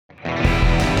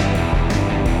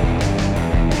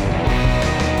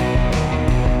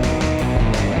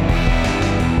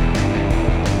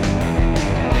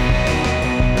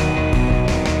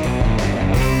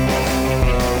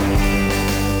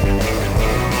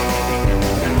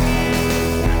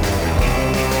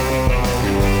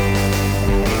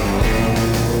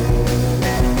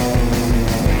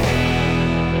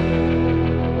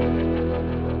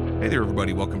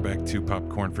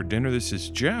Popcorn for Dinner. This is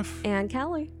Jeff. And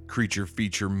Kelly. Creature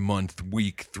Feature Month,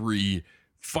 Week 3,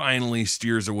 finally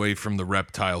steers away from the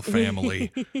reptile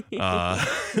family.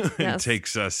 It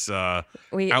takes us out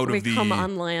of the... come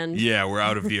on land. Yeah, we're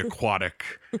out of the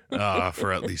aquatic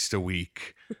for at least a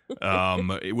week.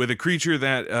 With a creature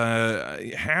that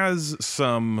has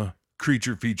some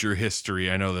creature feature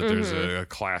history. I know that there's a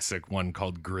classic one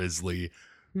called Grizzly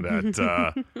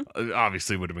that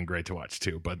obviously would have been great to watch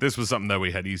too, but this was something that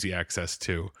we had easy access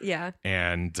to. Yeah.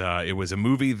 And it was a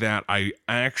movie that I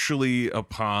actually,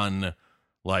 upon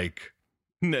like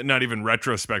not even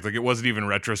retrospect, like it wasn't even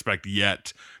retrospect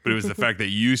yet, but it was the fact that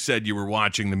you said you were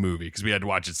watching the movie because we had to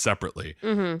watch it separately.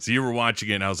 So you were watching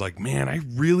it and I was like, man, I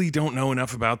really don't know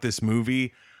enough about this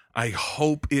movie. I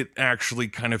hope it actually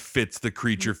kind of fits the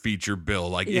creature feature bill.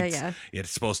 Like it's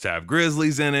supposed to have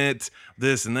grizzlies in it,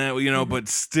 this and that, you know, but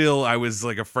still I was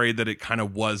like afraid that it kind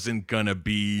of wasn't gonna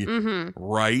be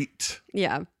right.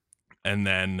 Yeah. And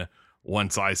then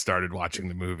once I started watching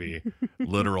the movie,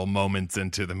 literal moments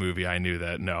into the movie, I knew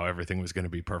that no, everything was going to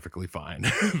be perfectly fine.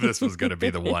 This was going to be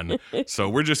the one. So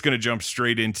we're just going to jump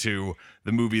straight into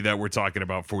the movie that we're talking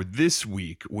about for this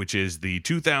week, which is the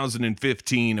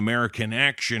 2015 American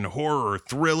action horror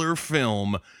thriller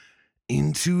film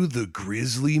Into the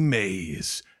Grizzly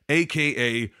Maze,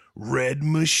 aka Red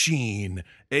Machine,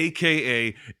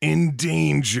 aka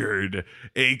Endangered,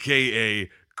 aka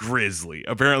Grizzly.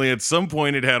 Apparently at some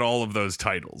point it had all of those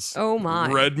titles. Oh my.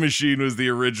 Red Machine was the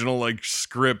original like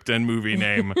script and movie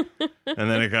name. And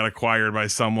then it got acquired by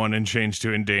someone and changed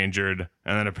to Endangered.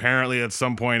 And then apparently at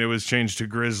some point it was changed to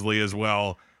Grizzly as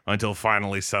well until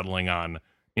finally settling on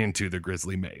Into the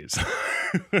Grizzly Maze.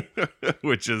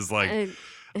 Which is like,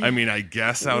 I mean, I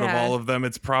guess out of all of them,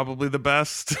 it's probably the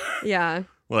best. Yeah.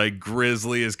 Like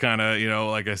Grizzly is kind of, you know,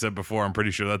 like I said before, I'm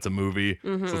pretty sure that's a movie.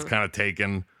 So it's kind of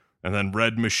taken. And then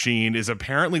Red Machine is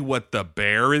apparently what the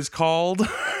bear is called.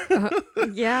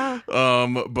 Yeah.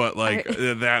 But like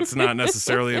that's not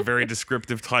necessarily a very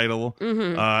descriptive title.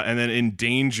 And then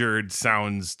Endangered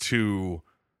sounds too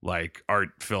like art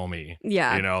filmy.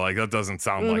 Yeah. You know, like that doesn't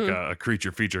sound like a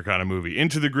creature feature kind of movie.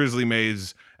 Into the Grizzly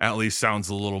Maze at least sounds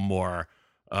a little more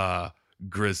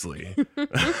grisly.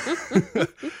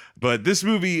 But this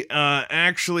movie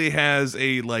actually has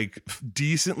a like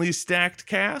decently stacked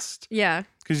cast. Yeah.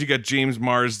 Because you got James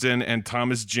Marsden and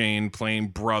Thomas Jane playing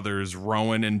brothers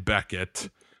Rowan and Beckett.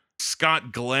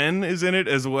 Scott Glenn is in it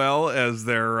as well as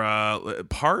their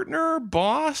partner,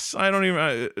 boss. I don't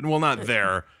even, well, not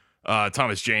there.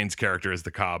 Thomas Jane's character is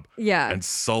the cop. Yeah. And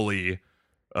Sully,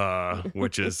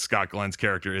 which is Scott Glenn's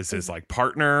character, is his like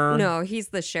partner. No, he's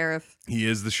the sheriff. He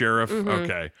is the sheriff?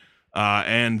 Okay.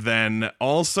 And then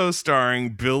also starring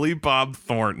Billy Bob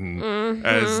Thornton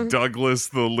as Douglas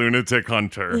the Lunatic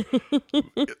Hunter.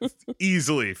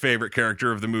 Easily favorite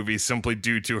character of the movie simply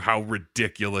due to how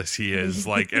ridiculous he is.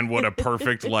 Like, and what a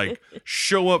perfect, like,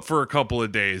 show up for a couple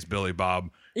of days, Billy Bob.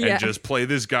 And just play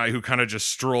this guy who kind of just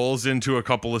strolls into a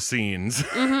couple of scenes,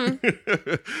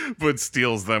 but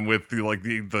steals them with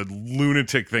the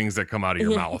lunatic things that come out of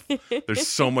your mouth. There's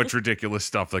so much ridiculous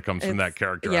stuff that comes from that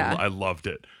character. Yeah. I loved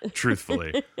it,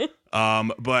 truthfully.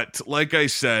 But like I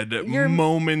said,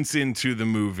 moments into the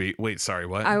movie. Wait, sorry,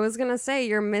 what? I was going to say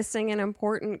you're missing an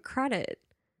important credit.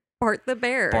 Bart the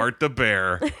Bear. Bart the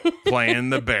Bear playing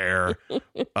the bear.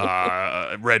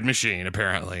 Red Machine,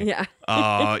 apparently. Yeah.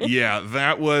 Yeah,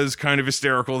 that was kind of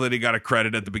hysterical that he got a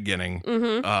credit at the beginning.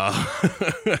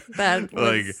 That was,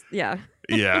 like, yeah.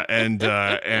 Yeah,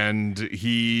 and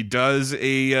he does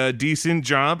a decent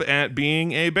job at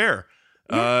being a bear.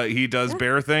 He does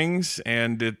bear things,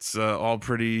 and it's all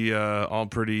pretty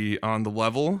on the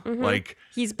level. Like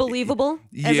he's believable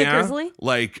as a grizzly.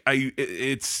 Like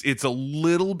it's a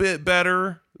little bit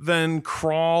better than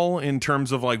Crawl in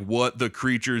terms of like what the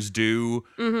creatures do.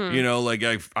 You know, like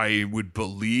I would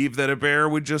believe that a bear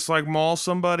would just like maul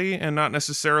somebody and not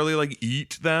necessarily like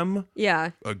eat them.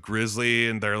 Yeah. A grizzly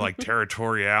and their like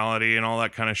territoriality and all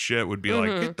that kind of shit would be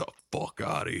like, get the fuck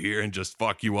out of here and just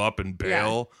fuck you up and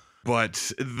bail. Yeah.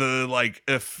 But the like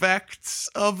effects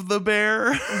of the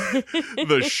bear,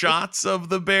 the shots of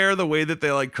the bear, the way that they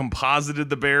like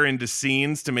composited the bear into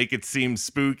scenes to make it seem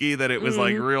spooky, that it was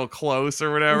like real close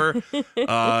or whatever,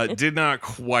 did not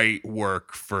quite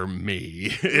work for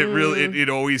me. It really, it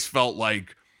always felt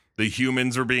like the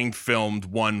humans were being filmed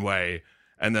one way,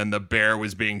 and then the bear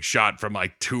was being shot from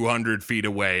like 200 feet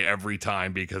away every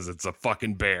time because it's a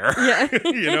fucking bear. Yeah.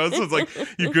 You know, so it's like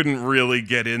you couldn't really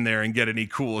get in there and get any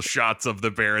cool shots of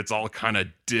the bear. It's all kind of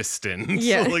distant.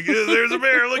 Yeah. So like, there's a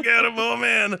bear, look at him, oh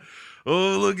man.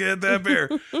 Oh, look at that bear.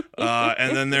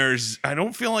 And then I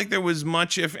don't feel like there was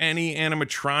much, if any,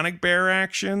 animatronic bear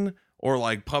action or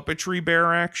like puppetry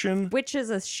bear action. Which is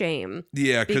a shame.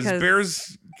 Yeah, because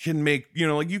bears can make,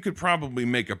 like you could probably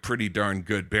make a pretty darn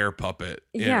good bear puppet.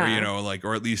 Yeah.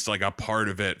 Or at least like a part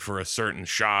of it for a certain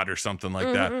shot or something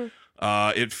like that.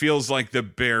 It feels like the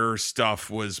bear stuff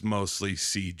was mostly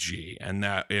CG, and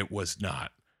that it was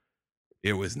not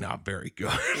very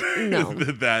good. No.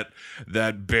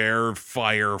 that bear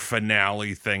fire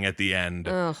finale thing at the end.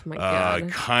 Oh my God.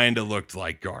 Kind of looked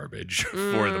like garbage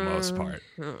for the most part.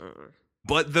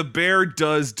 But the bear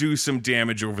does do some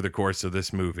damage over the course of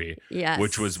this movie. Yes.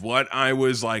 Which was what I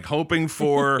was like hoping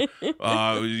for.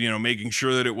 Making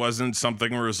sure that it wasn't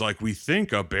something where it was like, we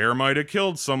think a bear might have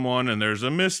killed someone and there's a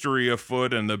mystery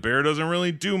afoot and the bear doesn't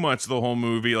really do much the whole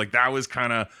movie. Like that was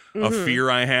kind of a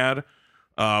fear I had.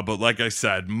 But like I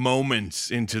said, moments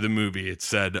into the movie, it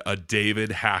said a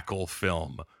David Hackle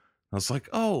film. I was like,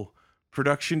 oh,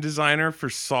 production designer for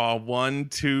Saw 1,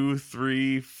 2,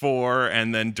 3, 4,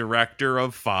 and then director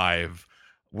of 5.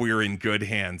 We're in good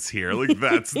hands here. Like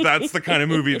that's the kind of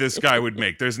movie this guy would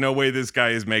make. There's no way this guy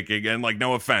is making, and like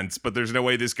no offense, but there's no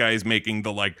way this guy is making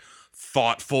the like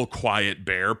thoughtful, quiet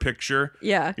bear picture.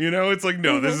 Yeah. It's like,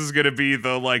 no, this is going to be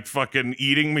the like fucking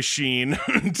eating machine,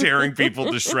 tearing people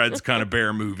to shreds kind of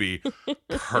bear movie.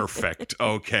 Perfect.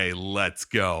 Okay, let's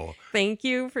go. Thank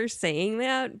you for saying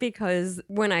that, because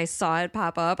when I saw it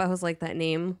pop up, I was like, that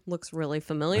name looks really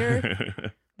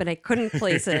familiar. But I couldn't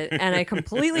place it, and I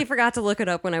completely forgot to look it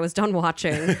up when I was done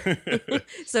watching.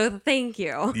 So thank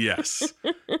you. Yes,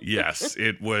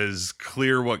 it was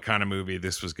clear what kind of movie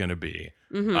this was going to be,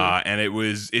 and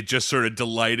it just sort of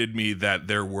delighted me that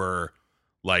there were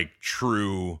like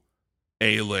true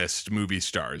A-list movie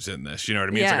stars in this. You know what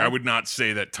I mean? It's like I would not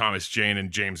say that Thomas Jane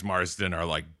and James Marsden are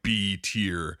like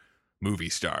B-tier movie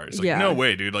stars. Like, no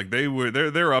way, dude. Like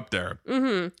they're up there.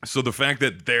 So the fact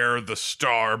that they're the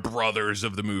star brothers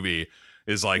of the movie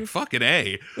is like, fucking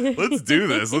A, let's do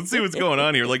this. Let's see what's going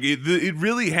on here. Like it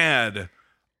really had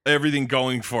everything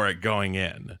going for it going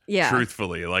in. Yeah.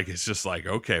 Truthfully. Like it's just like,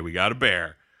 okay, we got a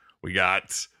bear. We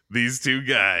got these two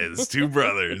guys, two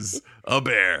brothers, a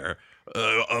bear.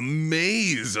 A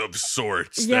maze of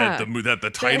sorts that the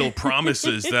title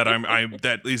promises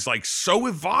that is like so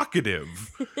evocative.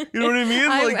 You know what I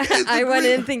mean? I went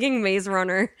in thinking Maze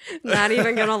Runner. Not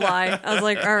even gonna lie. I was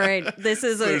like, all right,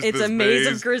 it's a maze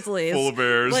of grizzlies full of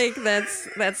bears. Like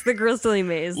that's the grizzly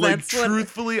maze. Like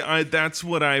truthfully, that's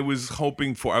what I was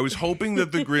hoping for. I was hoping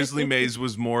that the grizzly maze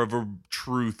was more of a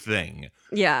true thing.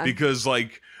 Yeah, because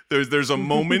like there's a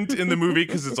moment in the movie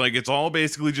because it's like it's all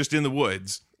basically just in the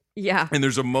woods. Yeah. And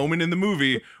there's a moment in the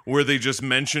movie where they just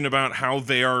mention about how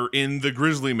they are in the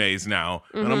grizzly maze now.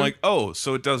 And I'm like, oh,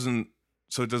 so it doesn't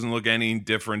look any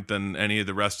different than any of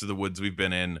the rest of the woods we've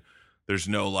been in. There's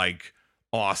no like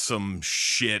awesome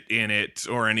shit in it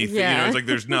or anything. Yeah. It's like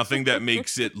there's nothing that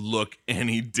makes it look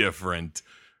any different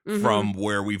from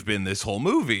where we've been this whole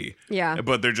movie. Yeah.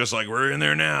 But they're just like, we're in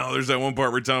there now. There's that one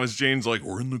part where Thomas Jane's like,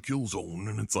 we're in the kill zone.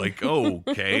 And it's like, oh,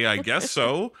 okay, I guess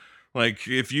so. Like,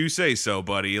 if you say so,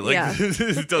 buddy. Like,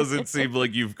 it doesn't seem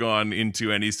like you've gone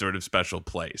into any sort of special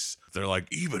place. They're like,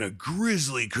 even a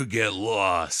grizzly could get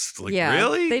lost. Like,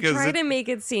 really? They try to make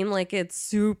it seem like it's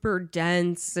super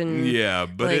dense and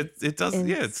but like, it doesn't.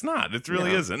 Yeah, it's not. It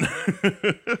really isn't.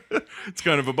 It's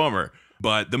kind of a bummer.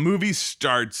 But the movie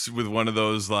starts with one of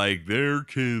those like, they're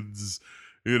kids,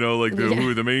 like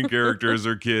who the main characters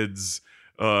are kids.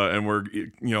 And we're,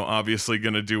 obviously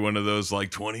going to do one of those like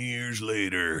 20 years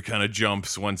later kind of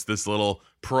jumps once this little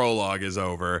prologue is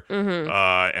over.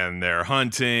 And they're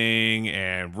hunting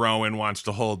and Rowan wants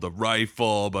to hold the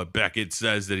rifle, but Beckett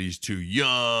says that he's too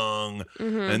young.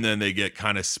 And then they get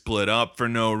kind of split up for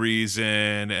no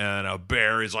reason. And a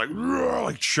bear is like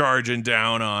charging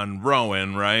down on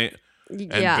Rowan, right? And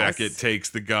Beckett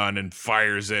takes the gun and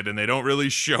fires it. And they don't really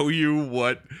show you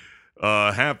what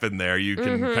happened there. You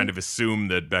can kind of assume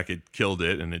that Beckett killed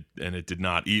it and it did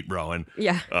not eat Rowan.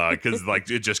 Yeah. Because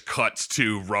like it just cuts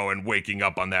to Rowan waking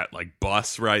up on that like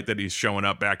bus, right, that he's showing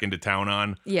up back into town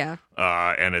on. Yeah.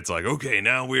 And it's like, okay,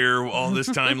 now we're all this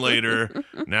time later.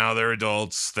 Now they're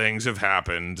adults. Things have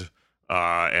happened.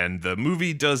 And the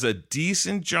movie does a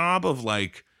decent job of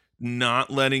like not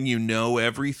letting you know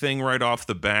everything right off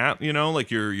the bat,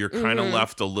 like you're kind of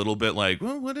left a little bit like,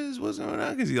 well, what's going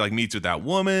on? Because he like meets with that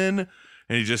woman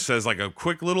and he just says like a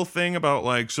quick little thing about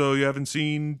like, so you haven't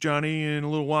seen Johnny in a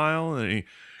little while, and he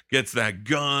gets that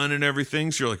gun and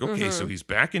everything. So you're like, okay, so he's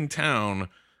back in town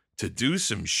to do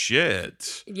some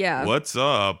shit. Yeah. What's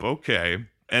up? Okay.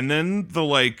 And then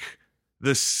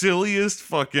the silliest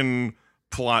fucking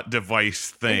plot device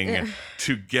thing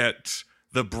to get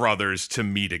the brothers to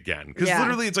meet again. Because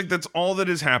literally it's like that's all that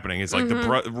is happening. It's like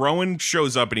Rowan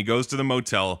shows up and he goes to the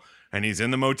motel and he's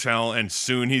in the motel and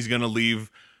soon he's going to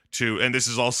leave and this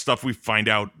is all stuff we find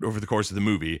out over the course of the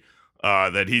movie,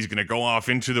 that he's going to go off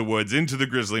into the woods, into the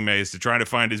Grizzly Maze to try to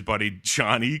find his buddy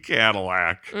Johnny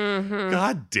Cadillac.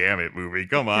 God damn it, movie.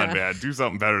 Come on, man. Do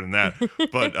something better than that.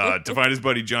 But to find his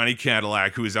buddy Johnny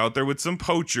Cadillac, who is out there with some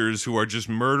poachers who are just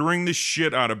murdering the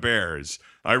shit out of bears.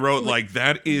 I wrote, like,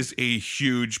 that is a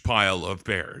huge pile of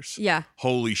bears. Yeah.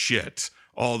 Holy shit.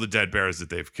 All the dead bears that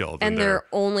they've killed. And they're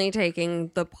only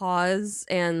taking the paws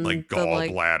and like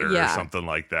gallbladder or something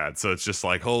like that. So it's just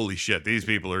like, holy shit, these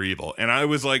people are evil. And I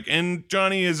was like, and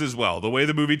Johnny is as well. The way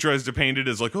the movie tries to paint it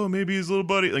is like, oh, maybe his little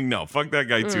buddy. Like, no, fuck that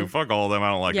guy too. Fuck all of them. I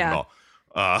don't like him at all.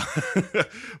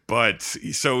 But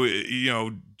so,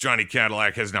 Johnny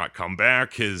Cadillac has not come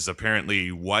back. His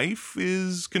apparently wife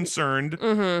is concerned,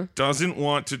 doesn't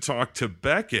want to talk to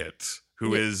Beckett,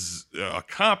 who is a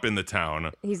cop in the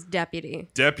town. He's deputy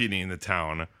in the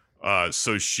town.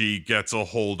 So she gets a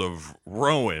hold of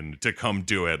Rowan to come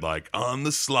do it, like on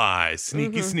the sly,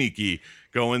 sneaky,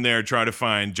 go in there, try to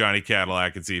find Johnny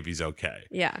Cadillac and see if he's okay.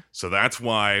 Yeah. So that's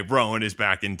why Rowan is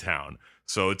back in town.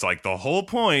 So it's like the whole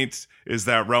point is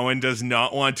that Rowan does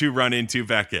not want to run into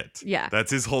Beckett. Yeah. That's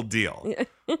his whole deal.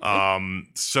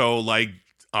 So like,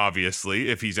 obviously,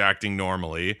 if he's acting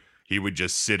normally, he would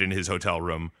just sit in his hotel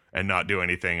room and not do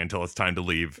anything until it's time to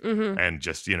leave and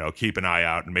just, keep an eye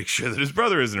out and make sure that his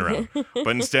brother isn't around. But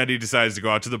instead he decides to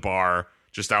go out to the bar,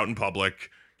 just out in public,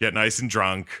 get nice and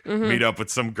drunk, meet up with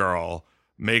some girl,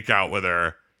 make out with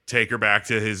her, take her back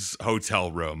to his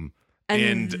hotel room.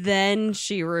 And then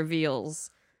she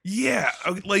reveals. Yeah,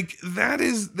 like that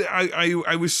is,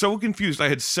 I was so confused. I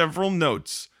had several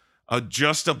notes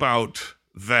just about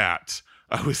that.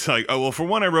 I was like, oh, well, for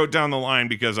one, I wrote down the line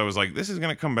because I was like, this is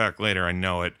going to come back later. I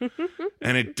know it.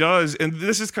 And it does. And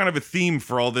this is kind of a theme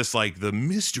for all this, like the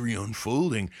mystery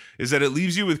unfolding is that it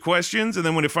leaves you with questions. And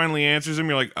then when it finally answers them,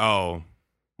 you're like, oh,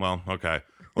 well, okay.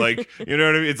 Like, you know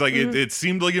what I mean? It's like, it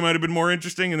seemed like it might have been more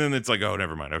interesting. And then it's like, oh,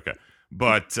 never mind. Okay.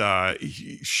 But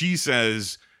she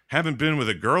says, haven't been with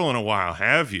a girl in a while,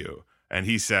 have you? And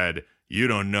he said, you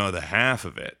don't know the half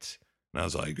of it. And I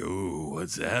was like, ooh,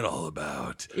 what's that all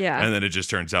about? Yeah. And then it just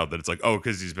turns out that it's like, oh,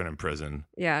 because he's been in prison.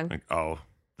 Yeah. Like, oh,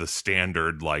 the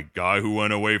standard, like, guy who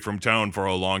went away from town for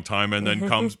a long time and then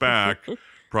comes back.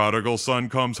 Prodigal son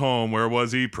comes home. Where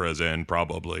was he? Prison,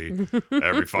 probably.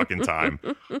 Every fucking time.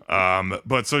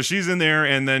 But so she's in there,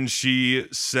 and then she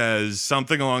says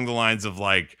something along the lines of,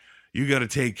 like, you got to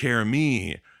take care of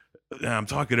me. And I'm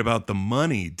talking about the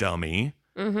money, dummy.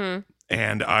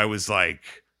 And I was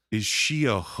like, is she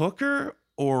a hooker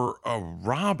or a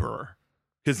robber?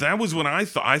 Because that was when I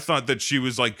thought that she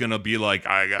was like going to be like,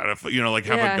 I got to, like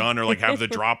have a gun or like have the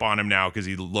drop on him now because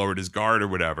he lowered his guard or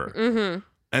whatever.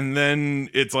 And then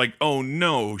it's like, oh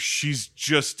no, she's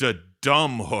just a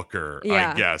dumb hooker,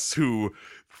 I guess, who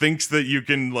thinks that you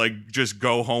can like just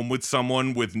go home with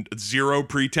someone with zero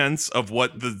pretense of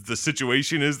what the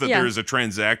situation is, that there is a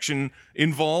transaction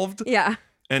involved. Yeah.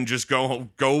 And just go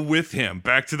with him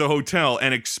back to the hotel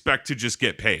and expect to just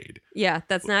get paid. Yeah,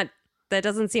 that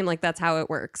doesn't seem like that's how it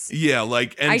works. Yeah,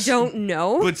 like, and I don't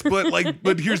know.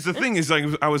 But here's the thing: is like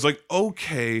I was like,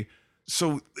 okay,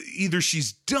 so either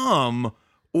she's dumb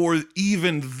or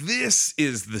even this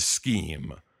is the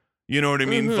scheme. You know what I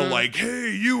mean? The like,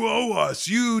 hey, you owe us.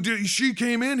 She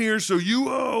came in here, so you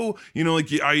owe.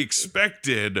 Like I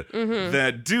expected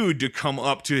that dude to come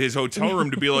up to his hotel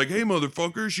room to be like, hey,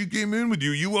 motherfucker, she came in with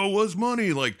you. You owe us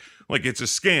money. Like it's a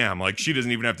scam. Like she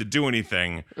doesn't even have to do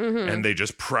anything, and they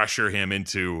just pressure him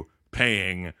into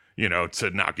paying. To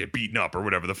not get beaten up or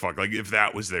whatever the fuck. Like if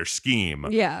that was their scheme.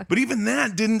 Yeah. But even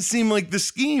that didn't seem like the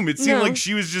scheme. It seemed like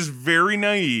she was just very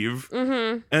naive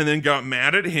and then got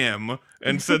mad at him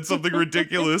and said something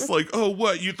ridiculous like, oh,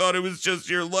 what? You thought it was just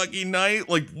your lucky night?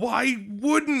 Like, why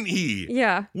wouldn't he?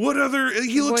 Yeah. What other?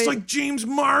 He looks like James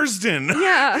Marsden.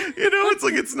 Yeah. It's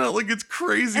like, it's not like it's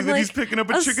crazy and that he's picking up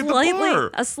a chick at the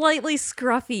bar. A slightly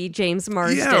scruffy James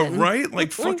Marsden. Yeah, right?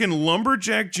 Like fucking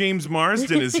lumberjack James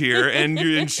Marsden is here and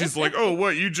she's like, oh,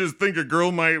 what? You just think a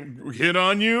girl might hit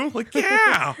on you? Like,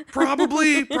 yeah,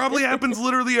 probably happens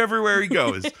literally everywhere he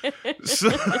goes. So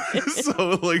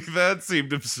like that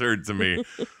seemed absurd to me.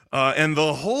 And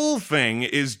the whole thing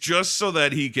is just so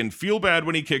that he can feel bad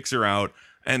when he kicks her out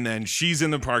And then she's in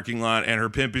the parking lot and her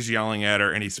pimp is yelling at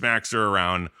her and he smacks her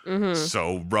around.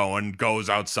 So Rowan goes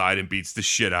outside and beats the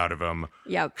shit out of him.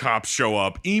 Yep. Cops show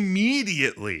up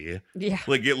immediately. Yeah.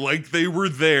 Like they were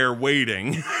there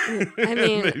waiting. I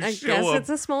mean, I guess it's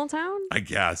a small town. I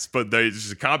guess. But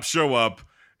the cops show up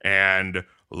and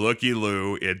looky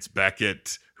Lou, it's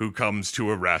Beckett who comes to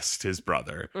arrest his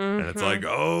brother. And it's like,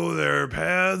 oh, their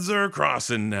paths are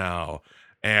crossing now.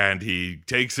 And he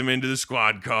takes him into the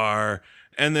squad car.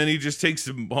 And then he just takes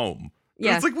him home.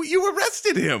 Yeah. It's like, well, you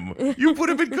arrested him. You put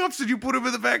him in cuffs and you put him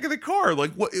in the back of the car.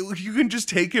 Like, what? You can just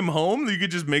take him home? You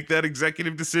could just make that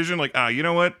executive decision? Like, you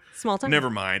know what? Small town. Never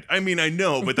mind. I mean, I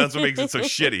know, but that's what makes it so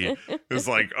shitty. It's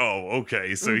like, oh,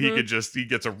 okay. So he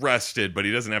gets arrested, but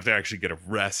he doesn't have to actually get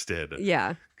arrested.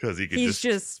 Yeah. Because he's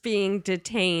just being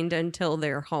detained until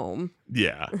they're home.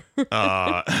 Yeah.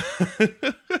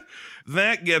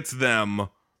 That gets them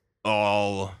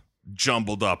all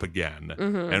jumbled up again.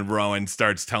 And Rowan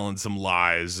starts telling some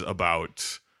lies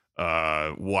about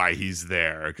why he's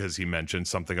there, because he mentioned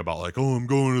something about like, oh, I'm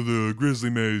going to the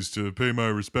Grizzly Maze to pay my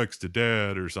respects to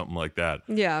Dad or something like that.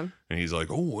 Yeah. And he's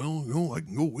like, oh, well, I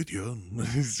can go with you. And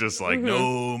he's just like,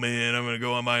 no, man, I'm going to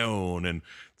go on my own. And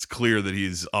it's clear that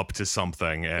he's up to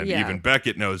something. And even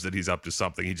Beckett knows that he's up to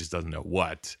something. He just doesn't know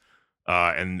what.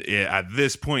 And at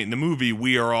this point in the movie,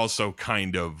 we are also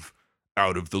kind of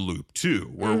out of the loop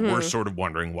too. We're sort of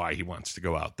wondering why he wants to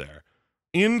go out there.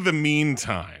 In the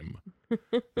meantime,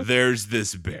 there's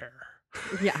this bear.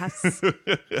 Yes.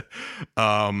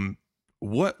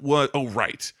 What was? Oh,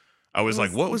 right. I was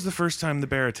like, what was the first time the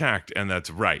bear attacked? And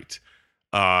that's right.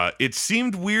 It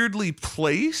seemed weirdly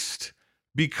placed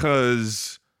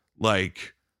because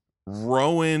like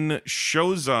Rowan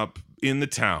shows up in the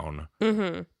town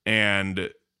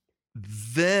and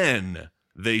then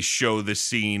they show the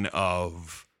scene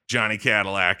of Johnny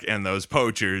Cadillac and those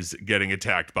poachers getting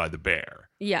attacked by the bear.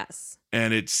 Yes.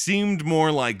 And it seemed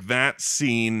more like that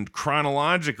scene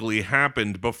chronologically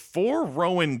happened before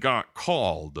Rowan got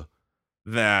called,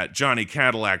 that Johnny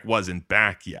Cadillac wasn't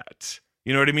back yet.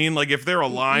 You know what I mean? Like if they're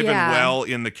alive and well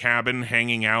in the cabin,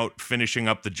 hanging out, finishing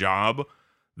up the job,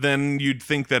 then you'd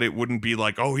think that it wouldn't be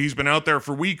like, oh, he's been out there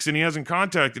for weeks and he hasn't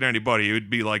contacted anybody. It would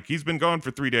be like, he's been gone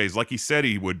for 3 days, like he said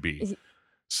he would be.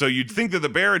 So you'd think that the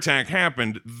bear attack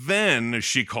happened, then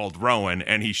she called Rowan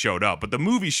and he showed up. But the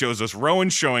movie shows us Rowan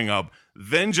showing up,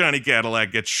 then Johnny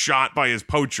Cadillac gets shot by his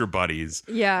poacher buddies.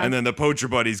 Yeah. And then the poacher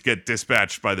buddies get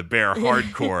dispatched by the bear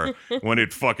hardcore when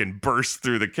it fucking bursts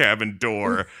through the cabin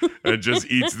door and just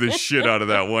eats the shit out of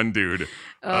that one dude.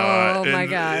 Oh my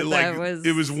God.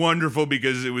 It was wonderful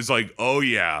because it was like, oh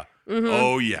yeah.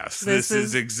 Oh yes, this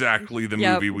is exactly the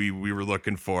movie we were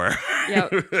looking for.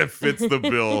 It fits the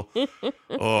bill.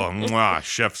 Oh, mwah,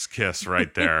 chef's kiss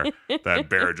right there. That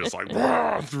bear just like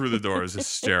through the door is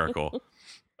hysterical.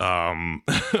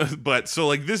 But so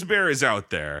like this bear is out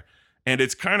there, and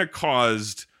it's kind of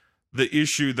caused the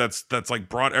issue that's like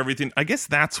brought everything. I guess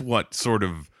that's what sort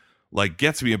of like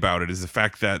gets me about it, is the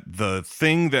fact that the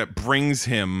thing that brings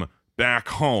him back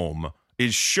home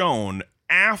is shown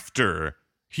after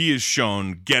he is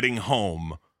shown getting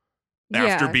home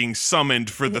after being summoned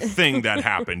for the thing that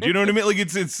happened. You know what I mean? Like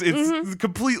it's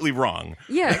completely wrong.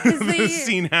 Yeah, because the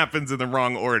scene happens in the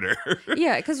wrong order.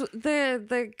 Yeah, because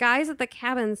the guys at the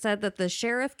cabin said that the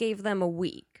sheriff gave them a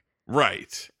week.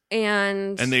 Right.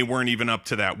 And they weren't even up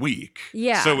to that week.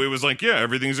 Yeah. So it was like, yeah,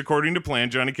 everything's according to plan.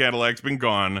 Johnny Cadillac's been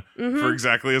gone for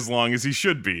exactly as long as he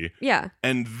should be. Yeah.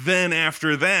 And then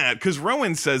after that, because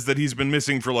Rowan says that he's been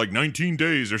missing for like 19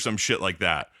 days or some shit like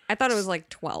that. I thought it was like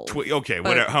 12. Okay,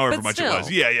 whatever, however much it was.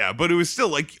 Yeah. But it was still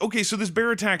like, okay, so this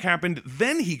bear attack happened,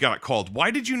 then he got called.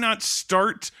 Why did you not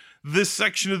start this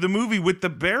section of the movie with the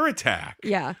bear attack?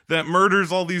 Yeah. That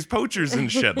murders all these poachers and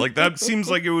shit. Like that seems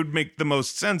like it would make the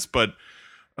most sense, but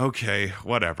okay,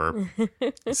 whatever.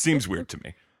 It seems weird to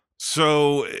me.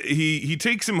 So he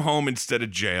takes him home instead of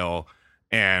jail,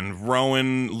 and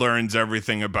Rowan learns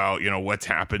everything about, what's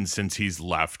happened since he's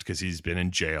left, because he's been in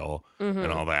jail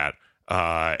and all that.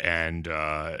 And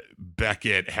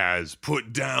Beckett has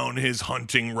put down his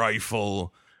hunting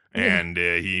rifle, and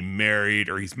he's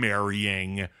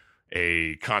marrying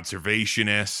a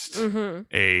conservationist,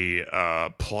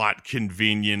 a plot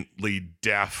conveniently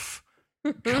deaf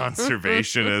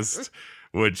conservationist,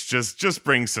 which just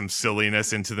brings some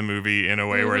silliness into the movie in a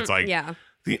way where it's like,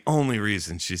 the only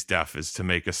reason she's deaf is to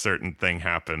make a certain thing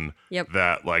happen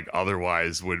that like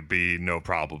otherwise would be no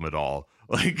problem at all.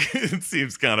 Like it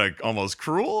seems kind of almost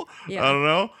cruel. I don't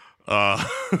know.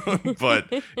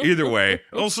 But either way, it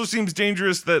also seems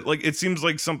dangerous that like it seems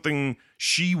like something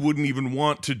she wouldn't even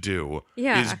want to do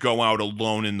is go out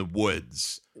alone in the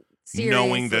woods.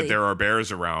 knowing that Seriously. there are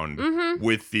bears around Mm-hmm.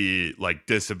 with the like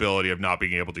disability of not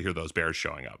being able to hear those bears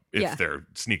showing up if Yeah. they're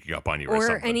sneaking up on you or Or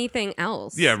something. anything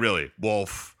else. Yeah, really.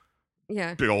 Wolf,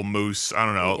 Yeah. big old moose. I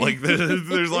don't know. Like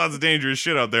there's lots of dangerous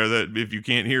shit out there that if you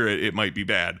can't hear it, it might be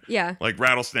bad. Yeah. Like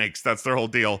rattlesnakes, that's their whole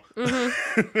deal.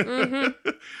 Mm-hmm. Mm-hmm.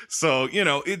 So,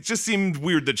 it just seemed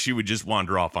weird that she would just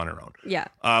wander off on her own. Yeah.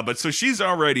 But so she's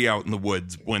already out in the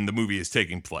woods when the movie is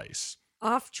taking place.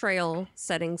 Off trail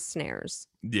setting snares.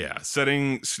 Yeah,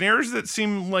 setting snares that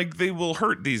seem like they will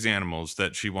hurt these animals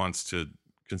that she wants to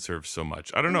conserve so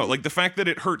much. I don't know. Like the fact that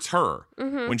it hurts her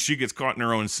Mm-hmm. when she gets caught in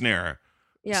her own snare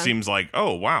Yeah. seems like,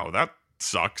 oh, wow, that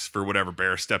sucks for whatever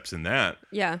bear steps in that.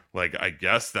 Yeah. Like, I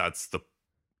guess that's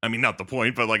not the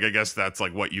point, but like, I guess that's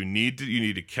like what you need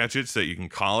to catch it so that you can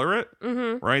collar it,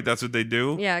 Mm-hmm. right? That's what they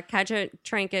do. Yeah. Catch it,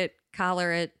 trank it,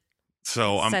 collar it,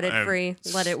 So set it free,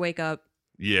 let it wake up.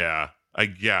 Yeah, I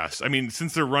guess. I mean,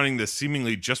 since they're running this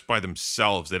seemingly just by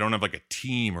themselves, they don't have like a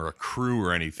team or a crew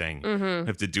or anything. Mm-hmm.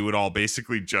 Have to do it all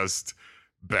basically just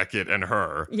Beckett and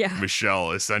her, Yeah.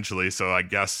 Michelle, essentially. So I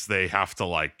guess they have to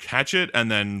like catch it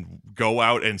and then go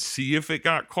out and see if it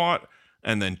got caught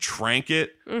and then trank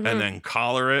it Mhm. and then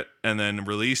collar it and then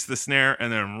release the snare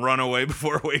and then run away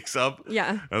before it wakes up.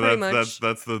 Yeah. And Pretty much.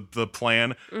 that's the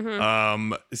plan.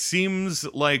 Mm-hmm. Seems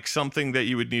like something that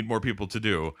you would need more people to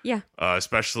do. Yeah.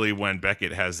 Especially when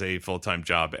Beckett has a full-time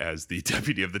job as the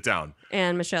deputy of the town.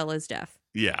 And Michelle is deaf.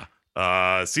 Yeah.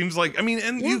 Seems like, I mean,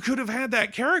 and Yeah. you could have had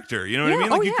that character, you know what I Yeah, mean?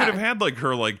 Like oh, you could yeah. have had like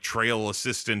her like trail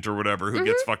assistant or whatever who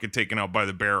gets fucking taken out by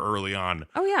the bear early on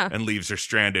Oh, yeah. and leaves her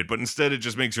stranded, but instead it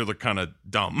just makes her look kind of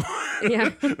dumb. Yeah.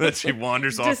 That she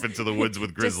wanders off Just- into the woods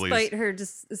with grizzlies. Despite her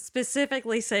just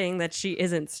specifically saying that she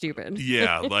isn't stupid.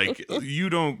 Yeah, like you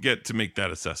don't get to make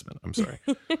that assessment. I'm sorry.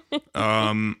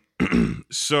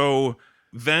 So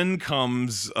then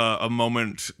comes a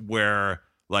moment where,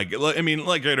 like, I mean,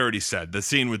 like I'd already said, the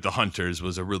scene with the hunters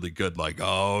was a really good, like,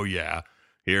 oh yeah,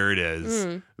 here it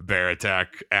is, bear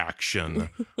attack action.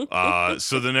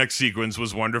 So the next sequence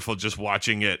was wonderful, just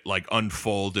watching it like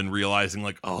unfold and realizing,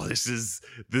 like, oh, this is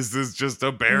just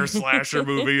a bear slasher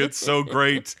movie. It's so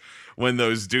great. When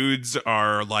those dudes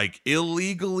are like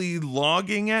illegally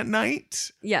logging at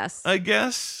night, Yes. I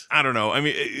guess. I don't know. I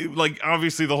mean, like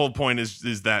obviously the whole point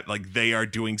is that like they are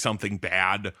doing something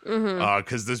bad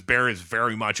because this bear is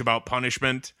very much about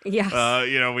punishment. Yes.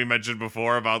 We mentioned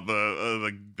before about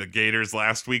the gators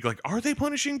last week. Like, are they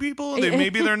punishing people?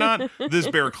 Maybe they're not. This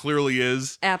bear clearly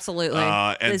is. Absolutely.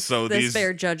 And this, so this these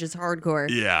bear judge is hardcore.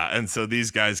 Yeah, and so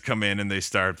these guys come in and they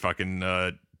start fucking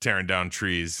tearing down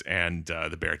trees, and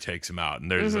the bear takes him out.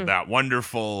 And there's that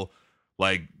wonderful,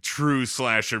 like, true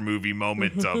slasher movie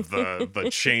moment of the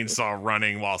chainsaw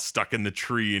running while stuck in the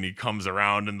tree, and he comes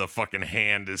around and the fucking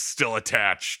hand is still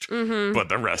attached, but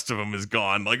the rest of him is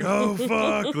gone. Like, oh,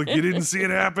 fuck. Like, you didn't see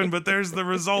it happen, but there's the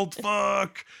result.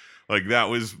 Fuck. Like, that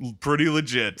was pretty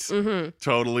legit.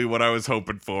 Totally what I was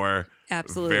hoping for.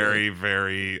 Absolutely. Very,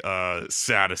 very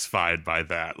satisfied by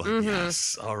that. Like,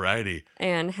 yes, alrighty.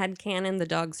 And headcanon, the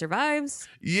dog survives.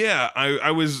 Yeah,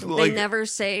 I was like, They never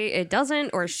say it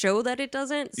doesn't or show that it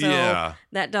doesn't. So Yeah.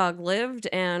 that dog lived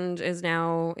and is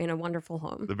now in a wonderful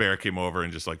home. the bear came over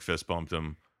and just like fist bumped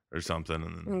him or something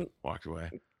and then walked away.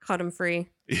 Cut him free.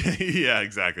 Yeah,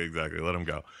 exactly. Let him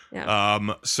go. Yeah.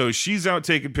 So she's out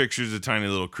taking pictures of tiny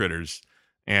little critters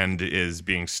and is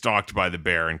being stalked by the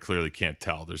bear and clearly can't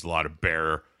tell. There's a lot of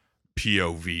bear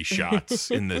POV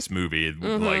shots in this movie,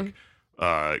 like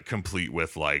complete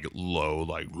with like low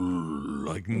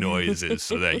like noises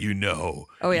so that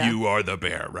Oh, yeah. you are the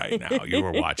bear right now. You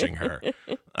are watching her.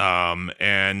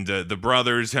 And the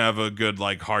brothers have a good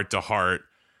like heart to heart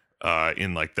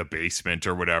in like the basement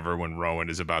or whatever when Rowan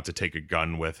is about to take a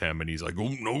gun with him and he's like, oh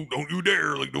no, don't you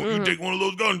dare, like don't you take one of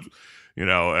those guns,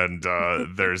 and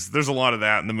there's a lot of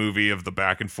that in the movie of the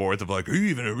back and forth of like, are you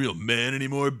even a real man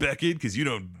anymore, Beckett, because you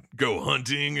don't go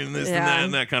hunting and this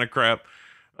and that kind of crap.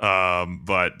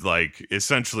 But like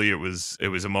essentially it was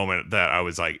a moment that I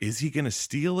was like, is he gonna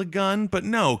steal a gun? But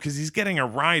no, because he's getting a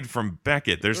ride from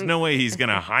Beckett. There's no way he's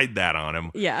gonna hide that on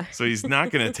him. Yeah. So he's not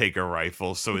gonna take a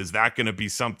rifle. So is that gonna be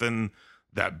something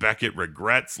that Beckett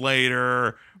regrets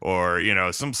later? Or,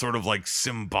 some sort of like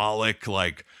symbolic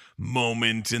like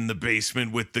moment in the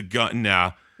basement with the gun?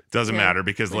 Nah. Doesn't matter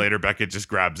because later Beckett just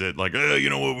grabs it like, you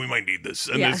know what, we might need this.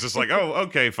 And it's just like, oh,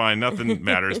 okay, fine. Nothing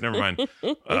matters. Never mind.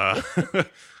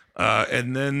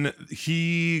 And then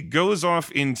he goes off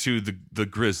into the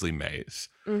grizzly maze.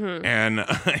 And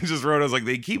I just wrote, I was like,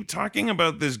 they keep talking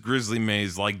about this grizzly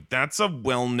maze like that's a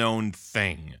well-known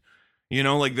thing.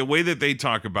 Like the way that they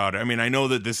talk about it. I mean, I know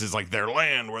that this is like their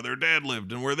land where their dad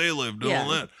lived and where they lived and all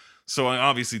that. So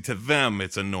obviously to them,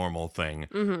 it's a normal thing.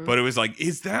 But it was like,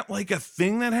 is that like a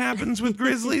thing that happens with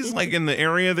grizzlies? Like in the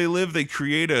area they live, they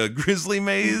create a grizzly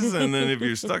maze. And then if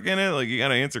you're stuck in it, like you got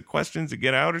to answer questions to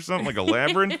get out or something, like a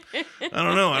labyrinth. I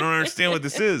don't know. I don't understand what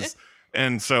this is.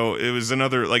 And so it was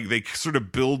another, like, they sort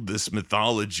of build this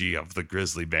mythology of the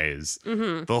grizzly maze,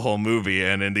 the whole movie.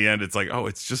 And in the end, it's like, oh,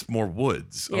 it's just more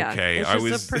woods. Yeah, okay. it's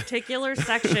just a particular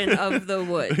section of the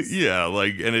woods. Yeah,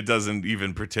 like, and it doesn't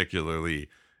even particularly,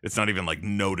 it's not even like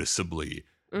noticeably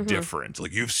different.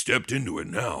 Like, you've stepped into it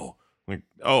now. Like,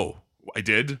 oh, I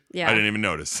did? Yeah. I didn't even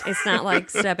notice. It's not like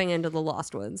stepping into the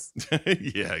Lost Woods.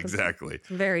 Yeah, exactly. It's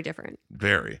very different.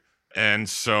 Very. And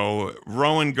so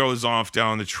Rowan goes off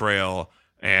down the trail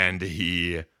and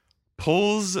he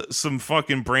pulls some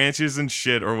fucking branches and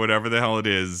shit or whatever the hell it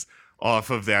is off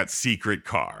of that secret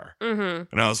car. And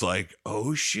I was like,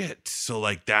 oh shit. So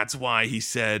like that's why he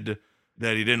said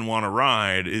that he didn't want to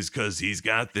ride, is because he's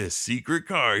got this secret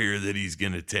car here that he's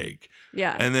going to take.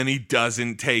 Yeah. And then he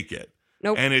doesn't take it.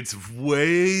 Nope. And it's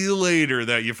way later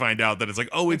that you find out that it's like,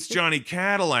 oh, it's Johnny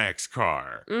Cadillac's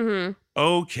car.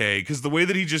 Okay, because the way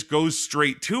that he just goes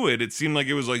straight to it, it seemed like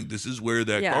it was like, this is where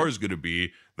that car is going to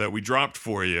be that we dropped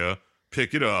for you.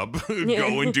 Pick it up,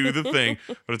 go and do the thing.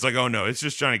 But it's like, oh no, it's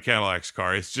just Johnny Cadillac's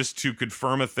car. It's just to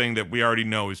confirm a thing that we already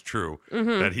know is true,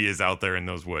 that he is out there in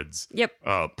those woods. Yep.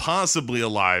 Possibly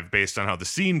alive based on how the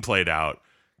scene played out,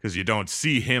 because you don't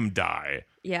see him die.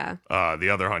 Yeah. The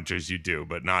other hunters you do,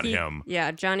 but not him.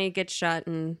 Yeah, Johnny gets shot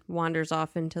and wanders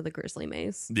off into the grizzly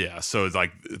maze. Yeah, so it's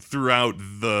like throughout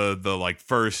the like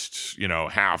first,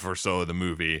 half or so of the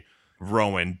movie,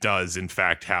 Rowan does in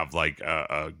fact have like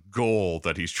a goal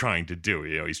that he's trying to do.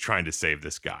 He's trying to save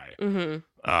this guy. In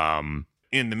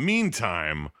the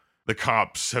meantime, the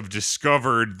cops have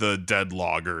discovered the dead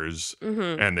loggers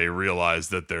and they realize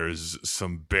that there's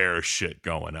some bear shit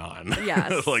going on.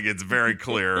 Yes. Like it's very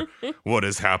clear what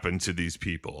has happened to these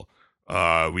people.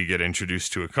 We get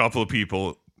introduced to a couple of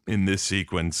people in this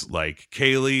sequence, like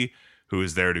Kaylee, who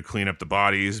is there to clean up the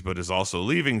bodies, but is also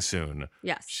leaving soon.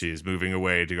 Yes. She's moving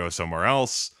away to go somewhere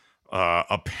else.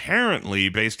 Apparently,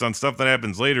 based on stuff that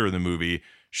happens later in the movie,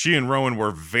 she and Rowan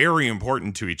were very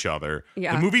important to each other.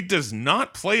 Yeah. The movie does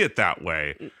not play it that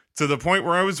way, to the point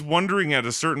where I was wondering at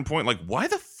a certain point, like, why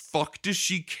the fuck does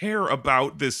she care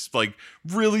about this, like,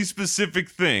 really specific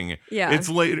thing? Yeah. It's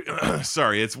later.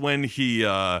 Sorry, it's when she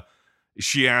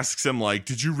asks him, like,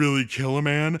 did you really kill a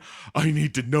man? I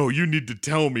need to know. You need to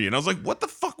tell me. And I was like, what the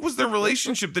fuck was their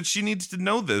relationship that she needs to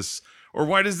know this? Or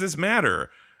why does this matter?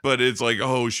 But it's like,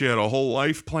 oh, she had a whole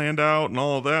life planned out and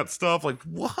all of that stuff. Like,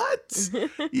 what?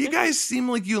 You guys seem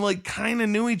like you, like, kind of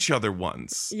knew each other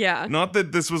once. Yeah. Not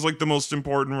that this was, like, the most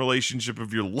important relationship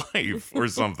of your life or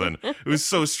something. It was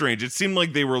so strange. It seemed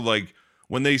like they were, like,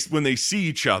 when they see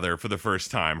each other for the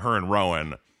first time, her and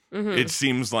Rowan, it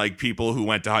seems like people who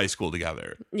went to high school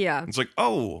together. Yeah. It's like,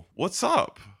 oh, what's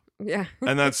up? Yeah.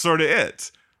 And that's sort of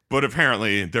it. But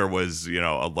apparently there was,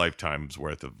 a lifetime's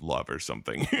worth of love or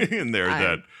something in there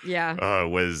that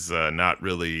was not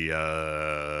really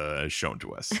shown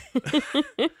to us.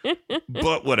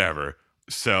 But whatever.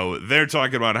 So they're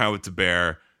talking about how it's a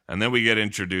bear. And then we get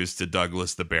introduced to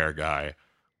Douglas the bear guy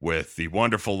with the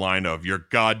wonderful line of, you're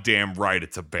goddamn right,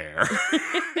 it's a bear.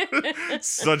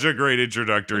 Such a great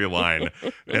introductory line.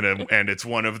 And it's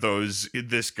one of those,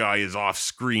 this guy is off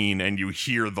screen and you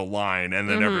hear the line and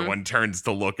then everyone turns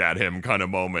to look at him kind of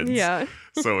moments. Yeah.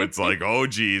 So it's like, oh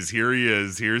geez, here he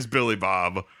is. Here's Billy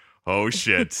Bob. Oh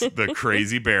shit, the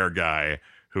crazy bear guy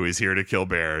who is here to kill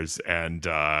bears. And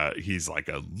he's like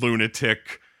a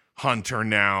lunatic hunter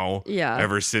now. Yeah.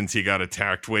 Ever since he got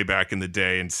attacked way back in the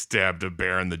day and stabbed a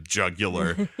bear in the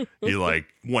jugular, he like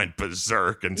went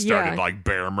berserk and started like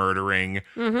bear murdering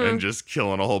and just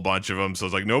killing a whole bunch of them. So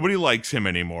it's like nobody likes him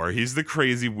anymore. He's the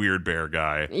crazy weird bear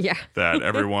guy that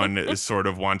everyone is sort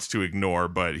of wants to ignore,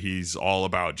 but he's all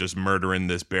about just murdering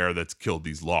this bear that's killed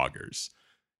these loggers.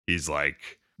 He's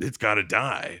like, it's gotta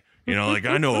die. Like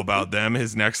I know about them.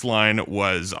 His next line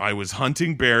was, I was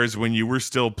hunting bears when you were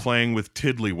still playing with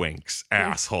tiddlywinks,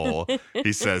 asshole,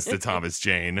 he says to Thomas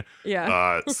Jane.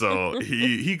 Yeah. So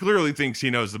he clearly thinks he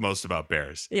knows the most about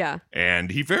bears. Yeah.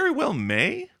 And he very well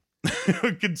may,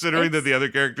 considering that the other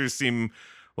characters seem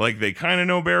like they kind of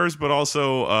know bears, but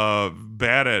also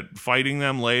bad at fighting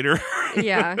them later.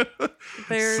 Yeah.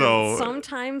 They're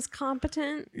sometimes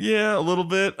competent. Yeah, a little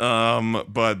bit.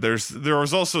 But there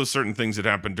was also certain things that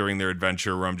happened during their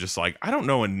adventure where I'm just like, I don't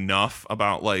know enough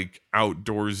about like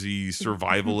outdoorsy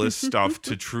survivalist stuff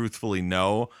to truthfully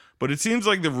know. But it seems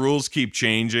like the rules keep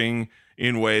changing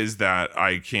in ways that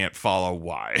I can't follow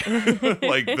why.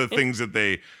 Like the things that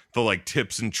the like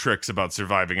tips and tricks about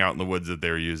surviving out in the woods that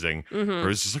they're using. Or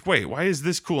it's just like, wait, why is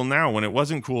this cool now when it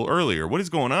wasn't cool earlier? What is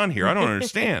going on here? I don't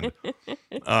understand.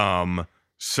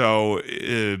 So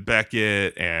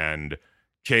Beckett and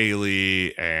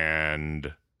Kaylee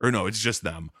it's just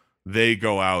them. They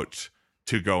go out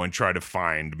to go and try to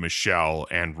find Michelle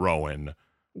and Rowan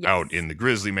out in the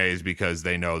grizzly maze because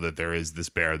they know that there is this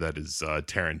bear that is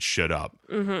tearing shit up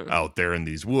out there in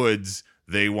these woods.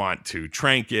 They want to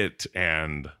trank it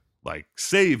and like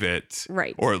save it,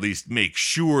 right? Or at least make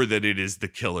sure that it is the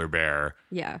killer bear,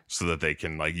 so that they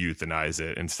can like euthanize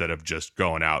it instead of just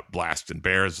going out blasting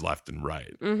bears left and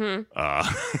right.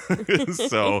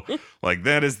 So like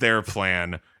that is their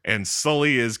plan, and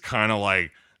Sully is kind of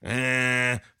like,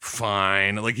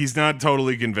 fine. Like he's not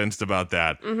totally convinced about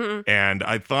that. And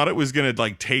I thought it was gonna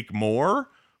like take more,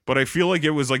 but I feel like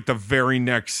it was like the very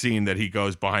next scene that he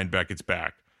goes behind Beckett's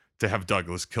back to have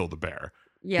Douglas kill the bear.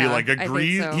 Yeah, he like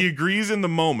agrees. I think so. He agrees in the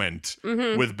moment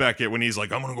with Beckett when he's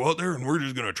like, "I'm gonna go out there and we're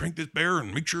just gonna trank this bear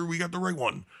and make sure we got the right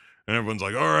one." And everyone's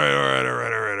like, "All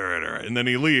right." And then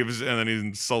he leaves, and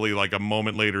then Sully like a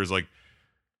moment later is like,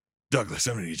 "Douglas,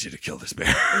 I'm gonna need you to kill this bear."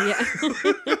 Yeah,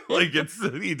 like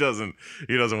he doesn't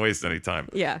waste any time.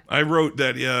 Yeah, I wrote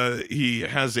that he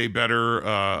has a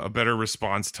better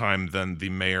response time than the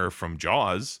mayor from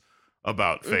Jaws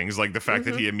about things, like the fact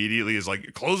that he immediately is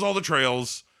like, "Close all the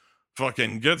trails.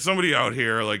 Fucking get somebody out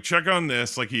here, like check on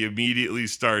this." Like he immediately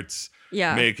starts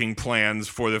making plans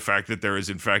for the fact that there is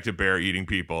in fact a bear eating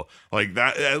people. Like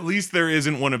that, at least there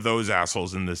isn't one of those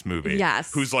assholes in this movie.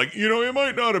 Yes. Who's like, it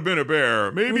might not have been a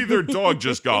bear. Maybe their dog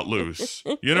just got loose.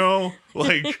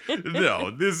 Like, no,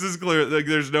 this is clear. Like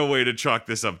there's no way to chalk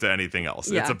this up to anything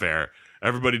else. It's a bear.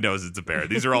 Everybody knows it's a bear.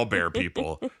 These are all bear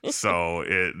people. So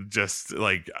it just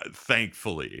like,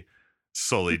 thankfully,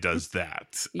 Sully does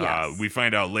that. Yes. We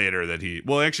find out later that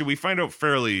we find out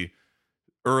fairly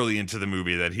early into the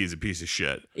movie that he's a piece of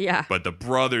shit. Yeah. But the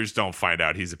brothers don't find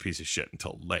out he's a piece of shit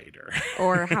until later.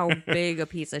 Or how big a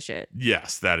piece of shit.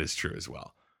 Yes, that is true as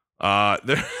well.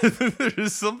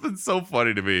 There's something so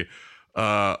funny to me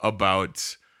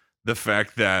about the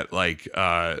fact that like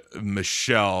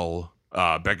Michelle,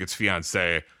 Beckett's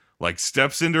fiance, like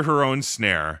steps into her own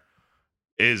snare,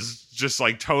 is just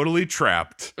like totally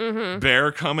trapped,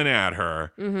 bear coming at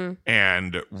her,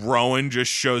 and Rowan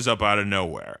just shows up out of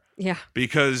nowhere. Yeah.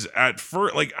 Because at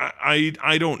first, like,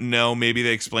 I don't know, maybe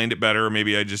they explained it better, or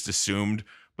maybe I just assumed,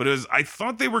 but I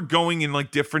thought they were going in like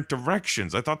different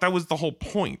directions. I thought that was the whole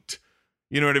point.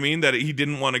 You know what I mean? That he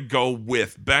didn't want to go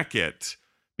with Beckett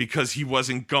because he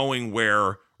wasn't going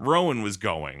where Rowan was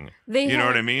going. You know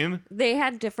what I mean? They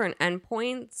had different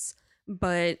endpoints,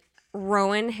 but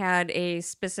Rowan had a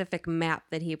specific map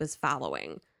that he was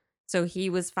following. So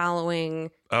he was following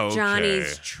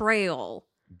Johnny's trail.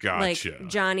 Gotcha. Like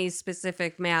Johnny's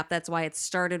specific map. That's why it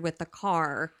started with the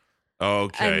car.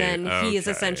 Okay. And then he is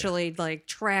essentially like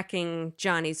tracking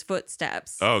Johnny's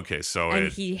footsteps. Okay, so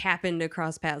he happened to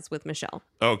cross paths with Michelle.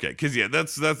 Okay, because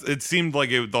that's it seemed like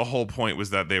the whole point was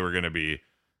that they were going to be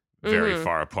very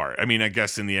far apart. I mean, I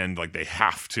guess in the end, like they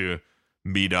have to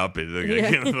meet up.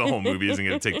 The whole movie isn't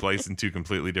going to take place in two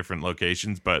completely different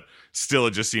locations, but still,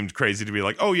 it just seemed crazy to be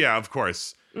like, oh yeah, of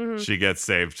course, she gets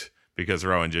saved because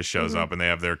Rowan just shows up, and they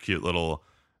have their cute little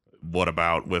what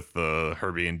about with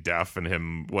her being deaf and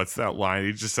him. What's that line?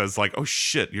 He just says like, "Oh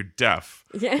shit, you're deaf."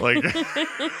 Yeah, like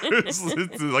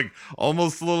it's like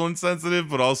almost a little insensitive,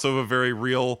 but also a very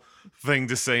real thing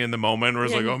to say in the moment. Where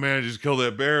it's like, "Oh man, I just killed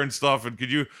that bear and stuff." And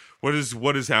could you? What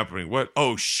is happening? What?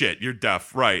 Oh shit, you're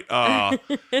deaf, right? Okay,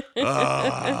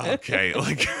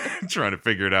 like trying to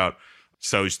figure it out.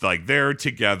 So it's like they're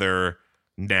together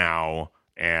now,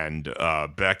 and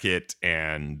Beckett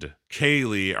and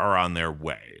Kaylee are on their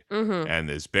way, and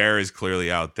this bear is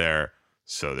clearly out there.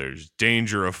 So there's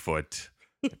danger afoot.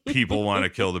 People want to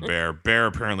kill the bear. Bear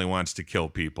apparently wants to kill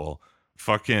people.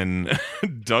 Fucking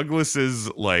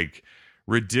Douglas's like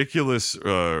ridiculous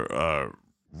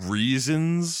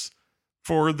reasons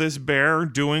for this bear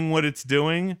doing what it's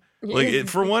doing. Like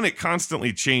for one, it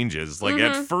constantly changes. Like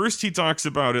at first he talks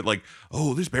about it like,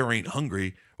 oh, this bear ain't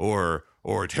hungry or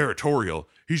territorial.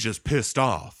 He's just pissed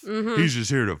off. He's just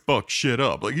here to fuck shit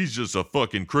up. Like he's just a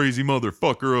fucking crazy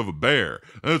motherfucker of a bear.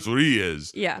 That's what he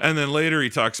is. Yeah. And then later he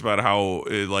talks about how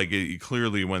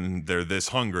clearly when they're this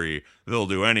hungry, they'll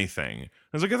do anything.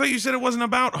 I was like, I thought you said it wasn't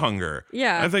about hunger.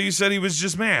 Yeah. I thought you said he was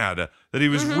just mad, that he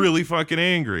was really fucking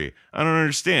angry. I don't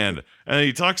understand. And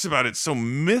he talks about it so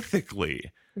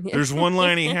mythically. There's one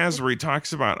line he has where he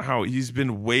talks about how he's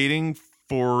been waiting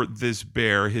for this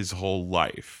bear his whole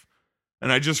life.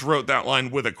 And I just wrote that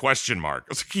line with a question mark. I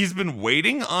was like, he's been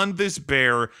waiting on this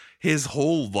bear his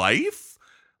whole life.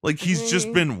 Like he's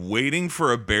just been waiting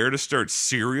for a bear to start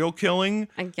serial killing,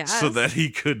 I guess, so that he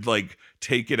could like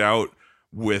take it out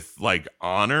with like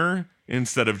honor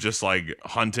instead of just like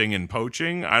hunting and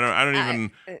poaching. I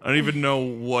don't even know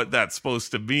what that's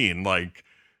supposed to mean. Like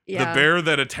the bear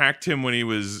that attacked him when he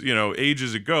was,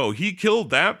 ages ago, he killed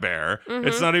that bear.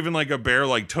 It's not even like a bear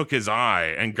like took his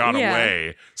eye and got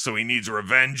away, so he needs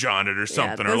revenge on it or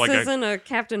something. This or like isn't a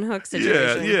Captain Hook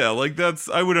situation. Yeah, like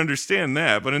I would understand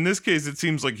that, but in this case, it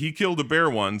seems like he killed a bear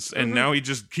once, and now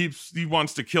he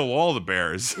wants to kill all the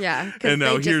bears. Yeah, and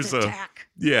now here's attack.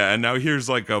 And now here's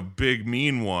like a big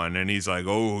mean one, and he's like,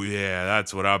 oh yeah,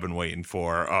 that's what I've been waiting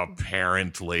for.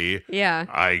 Apparently, yeah.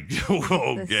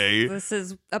 Okay. This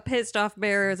is a pissed off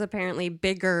bear is apparently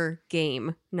bigger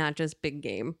game, not just big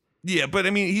game. Yeah, but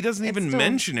I mean, he doesn't even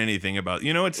mention anything about,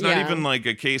 it's not even like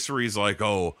a case where he's like,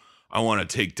 oh, I want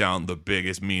to take down the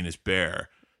biggest, meanest bear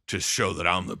to show that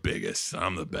I'm the biggest,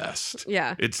 I'm the best.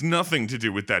 Yeah. It's nothing to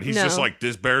do with that. He's just like,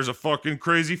 this bear's a fucking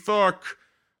crazy fuck.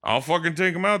 I'll fucking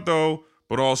take him out though.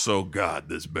 But also, God,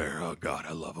 this bear, oh God,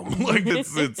 I love him. Like,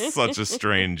 it's such a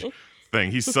strange thing.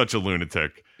 He's such a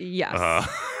lunatic. Yes.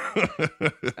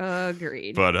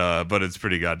 Agreed. But it's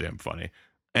pretty goddamn funny.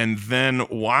 And then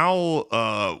while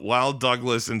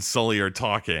Douglas and Sully are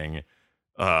talking,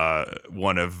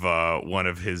 one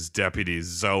of his deputies,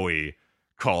 Zoe,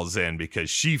 calls in because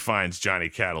she finds Johnny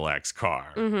Cadillac's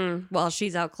car. While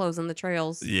she's out closing the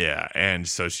trails. Yeah, and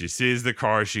so she sees the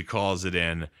car, she calls it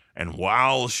in, and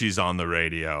while she's on the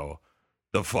radio,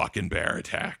 the fucking bear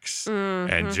attacks.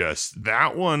 And just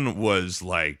that one was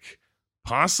like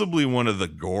possibly one of the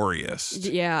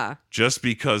goriest. Yeah. Just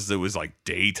because it was like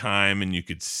daytime and you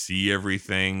could see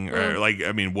everything. Or like,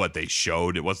 I mean, what they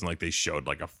showed, it wasn't like they showed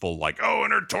like a full like, oh,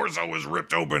 and her torso was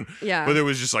ripped open. Yeah. But there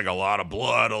was just like a lot of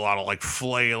blood, a lot of like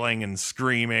flailing and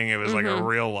screaming. It was like a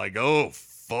real like, oh,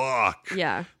 fuck.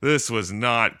 Yeah. This was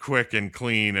not quick and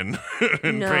clean and,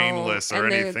 painless or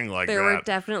anything like that. There were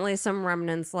definitely some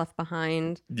remnants left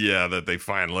behind. Yeah, that they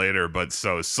find later. But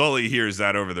so Sully hears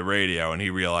that over the radio and he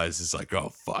realizes like, oh,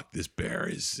 fuck, this bear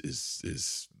is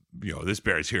this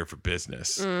bear is here for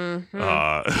business. This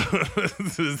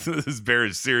bear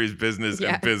is serious business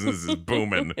and business is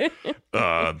booming.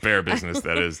 Bear business,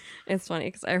 that is. It's funny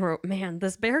because I wrote, man,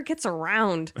 this bear gets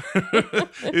around.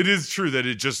 It is true that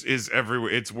it just is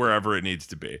everywhere. It's wherever it needs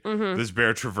to be. This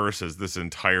bear traverses this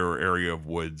entire area of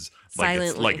woods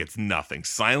like it's nothing.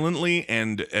 Silently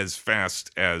and as fast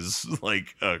as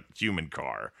like a human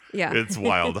car. Yeah. It's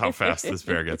wild how fast this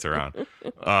bear gets around.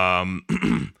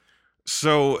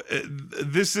 So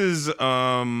this is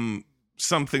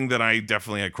something that I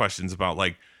definitely had questions about.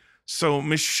 Like, so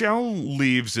Michelle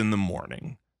leaves in the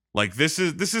morning. Like this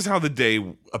is how the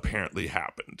day apparently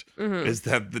happened. Is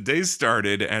that the day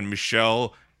started and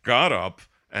Michelle got up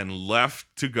and left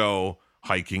to go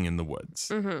hiking in the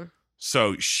woods.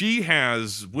 So she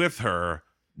has with her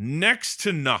next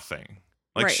to nothing.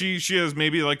 Like she has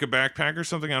maybe like a backpack or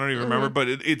something. I don't even remember, but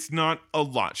it's not a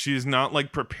lot. She is not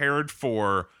like prepared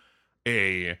for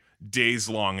a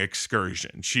days-long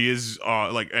excursion. She is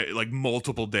like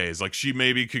multiple days. Like she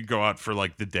maybe could go out for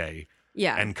like the day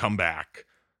and come back,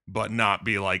 but not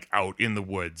be like out in the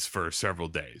woods for several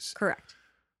days. Correct.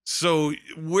 So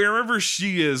wherever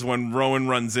she is when Rowan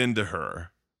runs into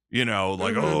her,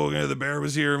 like, oh, yeah, the bear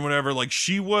was here and whatever. Like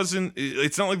she wasn't,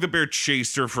 it's not like the bear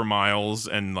chased her for miles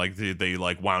and like they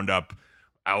like wound up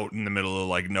out in the middle of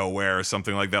like nowhere or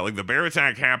something like that. Like the bear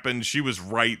attack happened. She was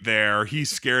right there. He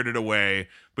scared it away,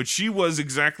 but she was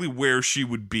exactly where she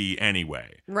would be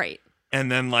anyway. Right.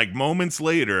 And then like moments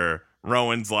later,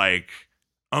 Rowan's like,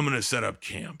 I'm going to set up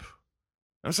camp.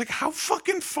 I was like, how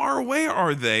fucking far away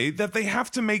are they that they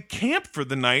have to make camp for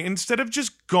the night instead of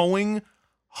just going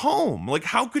home? Like,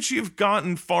 how could she have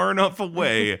gotten far enough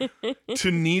away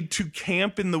to need to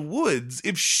camp in the woods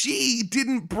if she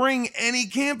didn't bring any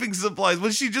camping supplies?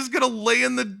 Was she just gonna lay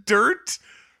in the dirt?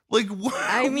 Like,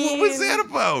 what was that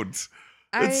about?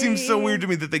 It seems so weird to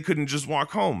me that they couldn't just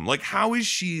walk home. Like, how is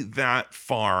she that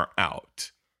far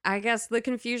out? I guess the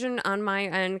confusion on my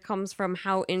end comes from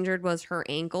how injured was her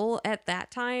ankle at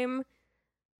that time.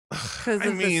 Because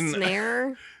of the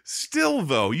snare. Still,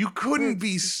 though, you couldn't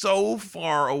be so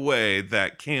far away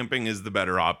that camping is the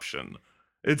better option.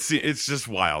 It's just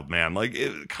wild, man. Like,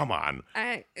 come on.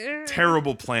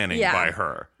 Terrible planning by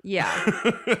her. Yeah.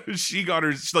 She got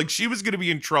her, like, she was going to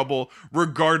be in trouble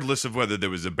regardless of whether there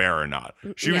was a bear or not.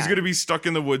 She was going to be stuck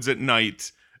in the woods at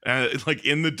night, like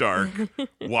in the dark,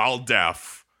 while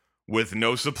deaf, with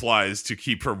no supplies to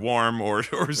keep her warm or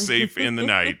safe in the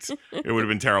night. It would have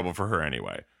been terrible for her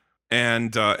anyway.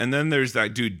 And then there's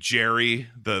that dude Jerry,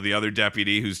 the other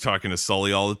deputy who's talking to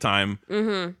Sully all the time.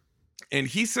 Mm-hmm. And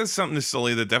he says something to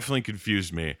Sully that definitely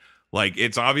confused me. Like,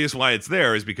 it's obvious why it's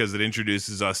there is because it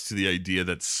introduces us to the idea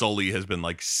that Sully has been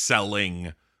like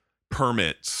selling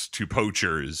permits to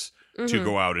poachers to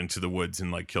go out into the woods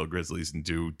and like kill grizzlies and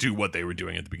do what they were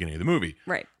doing at the beginning of the movie.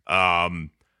 Right.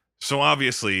 So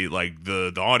obviously, like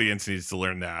the audience needs to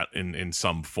learn that in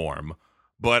some form.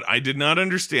 But I did not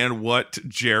understand what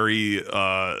Jerry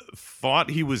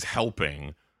thought he was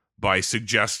helping by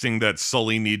suggesting that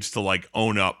Sully needs to like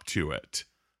own up to it.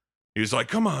 He was like,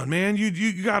 "Come on, man,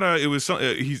 you gotta." It was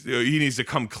he needs to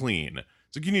come clean.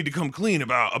 It's like, you need to come clean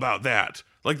about that.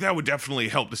 Like, that would definitely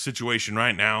help the situation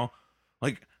right now.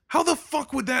 Like, how the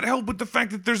fuck would that help with the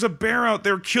fact that there's a bear out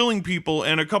there killing people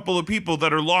and a couple of people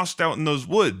that are lost out in those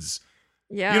woods?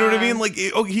 Yeah. You know what I mean? Like,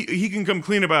 he can come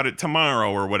clean about it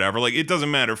tomorrow or whatever. Like, it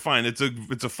doesn't matter. Fine. It's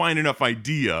a fine enough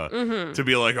idea to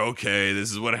be like, okay,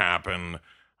 this is what happened.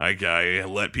 I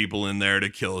let people in there to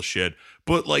kill shit.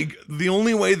 But, like, the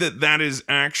only way that is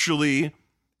actually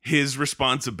his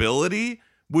responsibility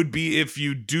would be if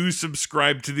you do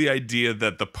subscribe to the idea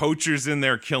that the poachers in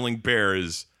there killing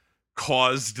bears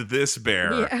caused this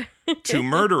bear to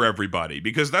murder everybody,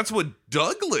 because that's what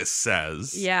Douglas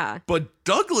says. Yeah. But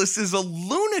Douglas is a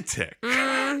lunatic.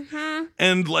 Mm-hmm.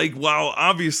 And like, while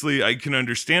obviously I can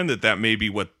understand that may be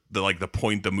what the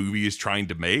point the movie is trying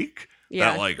to make.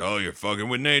 Yeah. That like, oh, you're fucking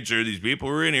with nature. These people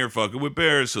were in here fucking with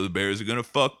bears, so the bears are gonna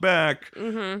fuck back.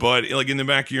 Mm-hmm. But like in the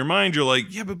back of your mind, you're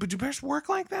like, yeah, but do bears work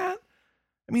like that?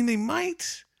 I mean, they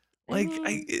might. Like,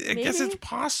 I guess it's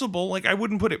possible. Like, I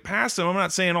wouldn't put it past them. I'm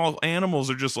not saying all animals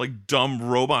are just like dumb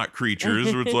robot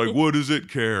creatures where it's like, what does it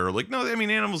care? Like, no, I mean,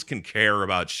 animals can care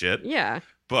about shit. Yeah.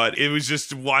 But it was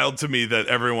just wild to me that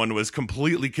everyone was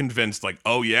completely convinced, like,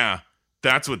 oh, yeah,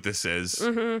 that's what this is.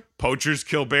 Mm-hmm. Poachers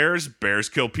kill bears, bears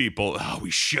kill people. Oh, we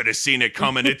should have seen it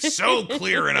coming. It's so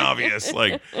clear and obvious.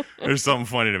 Like, there's something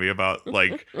funny to me about,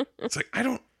 like, it's like, I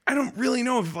don't really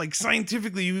know if, like,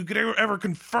 scientifically you could ever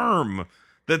confirm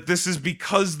that this is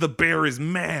because the bear is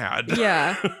mad.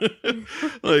 Yeah.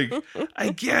 Like, I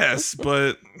guess,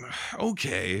 but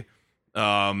okay.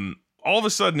 All of a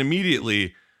sudden,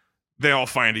 immediately, they all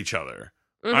find each other.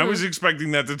 Mm-hmm. I was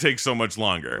expecting that to take so much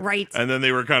longer. Right. And then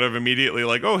they were kind of immediately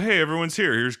like, oh, hey, everyone's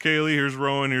here. Here's Kaylee, here's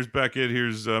Rowan, here's Beckett,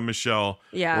 here's Michelle.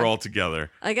 Yeah. We're all together.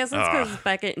 I guess that's because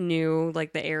Beckett knew,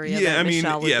 like, the area that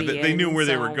Michelle would be they knew in, where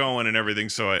they were going and everything,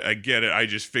 so I get it. I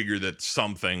just figured that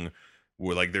something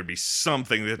would, like, there'd be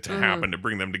something that to happen to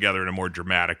bring them together in a more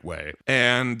dramatic way.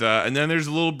 And then there's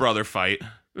a little brother fight.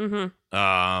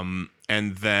 Mm-hmm.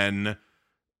 And then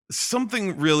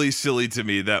something really silly to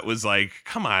me that was like,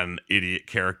 come on, idiot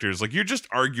characters. Like, you're just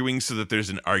arguing so that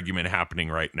there's an argument happening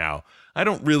right now. I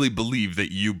don't really believe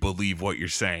that you believe what you're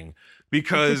saying.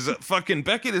 Because fucking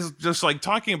Beckett is just like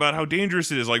talking about how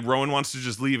dangerous it is. Like, Rowan wants to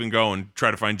just leave and go and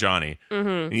try to find Johnny. Mm-hmm.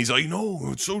 And he's like,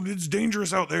 no, it's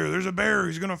dangerous out there. There's a bear.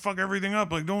 He's going to fuck everything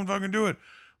up. Like, don't fucking do it.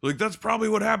 Like, that's probably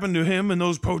what happened to him and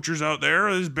those poachers out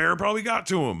there. This bear probably got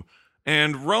to him.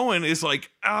 And Rowan is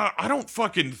like, I don't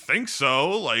fucking think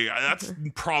so. Like, that's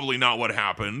probably not what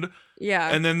happened. Yeah.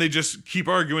 And then they just keep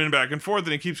arguing back and forth,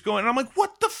 and it keeps going. And I'm like,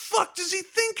 what the fuck does he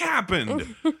think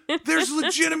happened? There's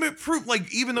legitimate proof.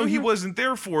 Like, even though he wasn't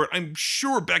there for it, I'm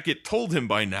sure Beckett told him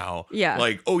by now. Yeah.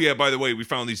 Like, oh, yeah, by the way, we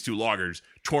found these 2 loggers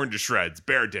torn to shreds.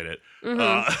 Bear did it.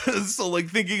 So, like,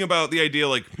 thinking about the idea,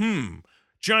 like,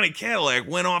 Johnny Cadillac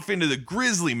went off into the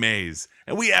grizzly maze,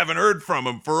 and we haven't heard from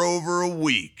him for over a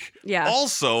week. Yeah.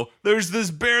 Also, there's this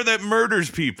bear that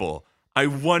murders people. I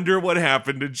wonder what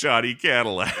happened to Johnny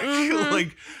Cadillac.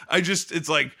 Like, it's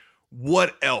like,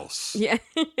 what else? Yeah.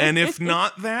 And if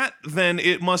not that, then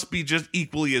it must be just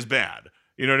equally as bad.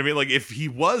 You know what I mean? Like, if he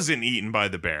wasn't eaten by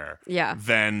the bear,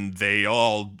 then they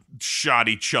all shot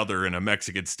each other in a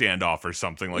Mexican standoff or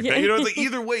something like that. You know, like,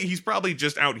 either way, he's probably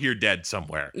just out here dead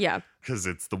somewhere. Yeah. Because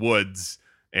it's the woods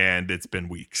and it's been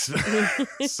weeks.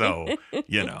 So,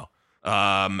 you know.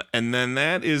 And then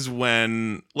that is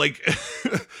when, like,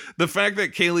 the fact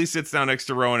that Kaylee sits down next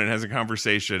to Rowan and has a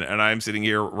conversation, and I'm sitting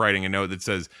here writing a note that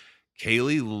says,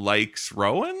 Kaylee likes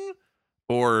Rowan?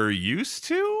 Or used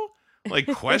to? Like,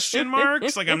 question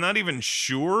marks? Like, I'm not even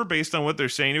sure based on what they're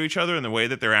saying to each other and the way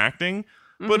that they're acting.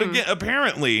 But again,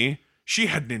 apparently, she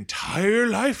had an entire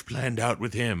life planned out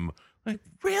with him. Like,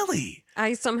 really?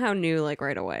 I somehow knew, like,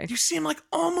 right away. You seem like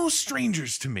almost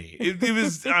strangers to me. It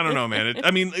was, I don't know, man.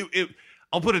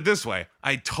 I'll put it this way.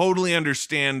 I totally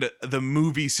understand the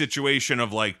movie situation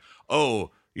of, like,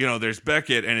 oh, you know, there's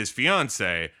Beckett and his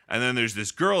fiance, and then there's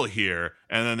this girl here,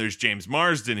 and then there's James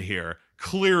Marsden here.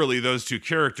 clearly those two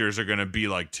characters are going to be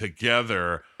like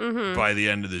together Mm-hmm. by the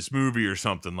end of this movie or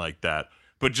something like that.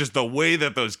 But just the way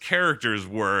that those characters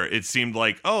were, it seemed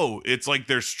like, oh, it's like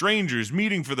they're strangers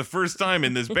meeting for the first time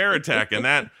in this bear attack. And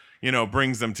that,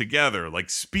 brings them together, like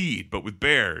Speed, but with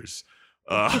bears.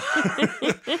 But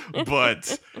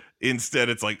instead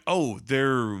it's like, oh,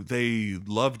 they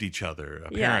loved each other,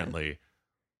 apparently.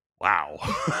 Wow.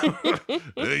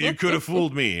 You could have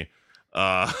fooled me.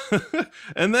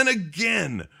 And then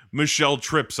again, Michelle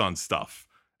trips on stuff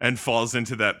and falls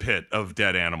into that pit of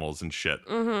dead animals and shit.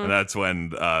 Mm-hmm. And that's when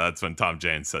Tom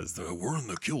Jane says, we're in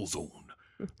the kill zone.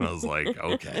 And I was like,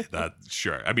 okay,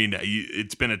 sure. I mean,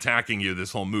 it's been attacking you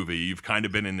this whole movie. You've kind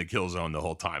of been in the kill zone the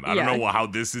whole time. I don't know how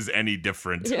this is any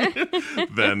different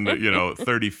than,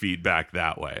 30 feet back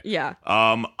that way. Yeah.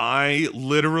 I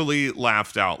literally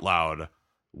laughed out loud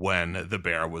when the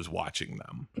bear was watching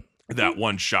them. That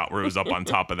one shot where it was up on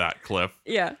top of that cliff.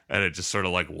 Yeah. And it just sort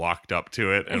of like walked up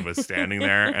to it and was standing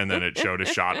there. And then it showed a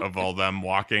shot of all them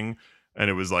walking. And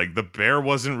it was like the bear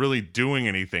wasn't really doing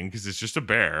anything because it's just a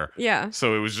bear. Yeah.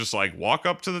 So it was just like, walk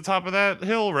up to the top of that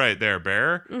hill right there,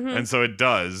 bear. Mm-hmm. And so it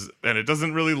does. And it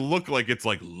doesn't really look like it's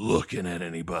like looking at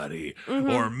anybody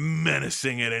or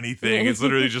menacing at anything. It's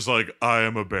literally just like, I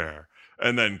am a bear.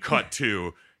 And then cut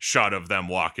to shot of them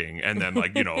walking, and then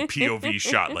like, a POV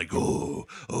shot like, oh,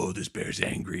 this bear's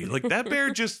angry. Like that bear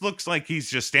just looks like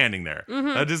he's just standing there.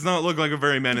 That does not look like a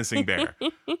very menacing bear.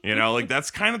 Like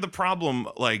that's kind of the problem.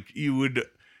 Like you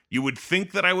would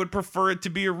think that I would prefer it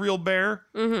to be a real bear,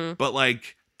 but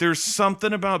like there's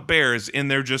something about bears in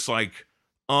their just like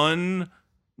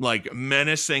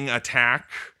menacing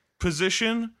attack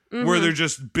position where they're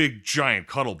just big giant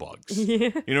cuddle bugs.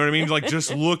 You know what I mean? Like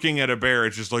just looking at a bear,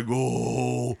 it's just like,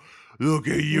 oh, look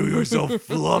at you, you're so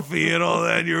fluffy and all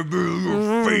that. Your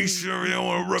face, I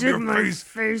want to rub your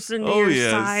face. In Oh your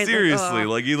yeah, side. seriously,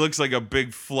 like he looks like a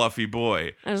big fluffy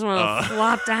boy. I just want to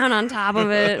flop down on top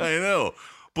of it. I know.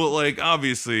 But like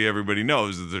obviously everybody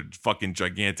knows that they're fucking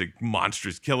gigantic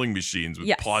monstrous killing machines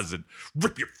with paws that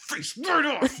rip your face right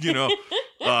off,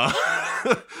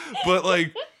 but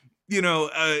like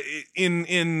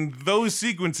in those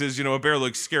sequences, a bear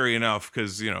looks scary enough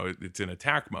because, it's in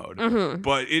attack mode.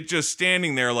 But it just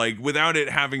standing there, like, without it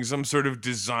having some sort of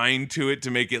design to it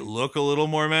to make it look a little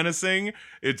more menacing,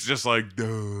 it's just like, duh.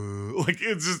 Like,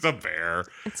 it's just a bear.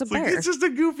 It's a bear. Like, it's just a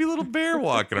goofy little bear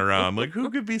walking around. Like, who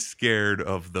could be scared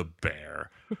of the bear?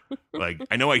 Like,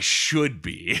 I know I should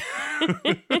be.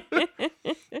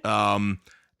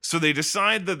 So they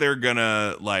decide that they're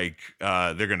gonna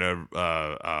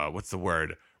what's the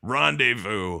word?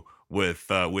 Rendezvous with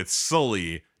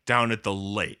Sully down at the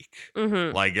lake.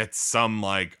 Like it's some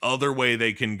like other way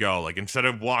they can go. Like instead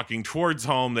of walking towards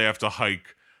home, they have to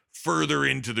hike further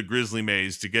into the Grizzly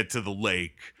Maze to get to the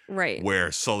lake. Right.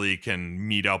 Where Sully can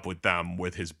meet up with them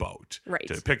with his boat. Right.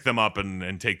 To pick them up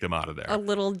and take them out of there. A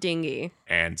little dinghy.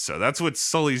 And so that's what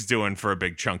Sully's doing for a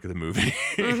big chunk of the movie,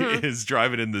 is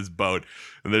driving in this boat.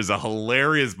 And there's a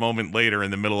hilarious moment later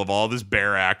in the middle of all this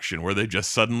bear action where they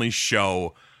just suddenly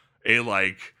show a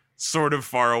like sort of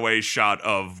far away shot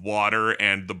of water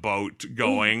and the boat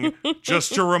going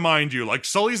just to remind you, like,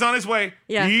 Sully's on his way.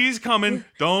 Yeah. He's coming.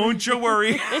 Don't you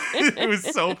worry. It was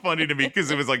so funny to me because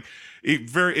it was like,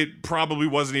 it probably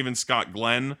wasn't even Scott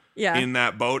Glenn in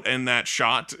that boat and that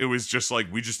shot. It was just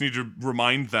like, we just need to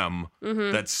remind them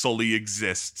that Sully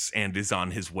exists and is on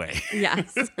his way.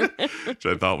 Yes. Which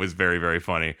I thought was very, very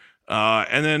funny.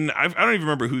 And then I don't even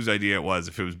remember whose idea it was,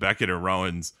 if it was Beckett or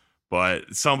Rowan's,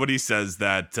 but somebody says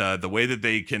that the way that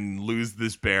they can lose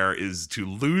this bear is to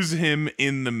lose him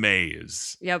in the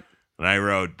maze. Yep. And I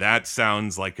wrote, that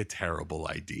sounds like a terrible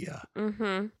idea.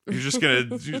 You're just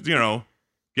going to,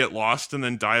 get lost and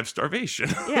then die of starvation.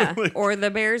 Yeah. Like, or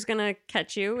the bear's gonna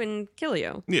catch you and kill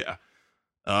you. Yeah.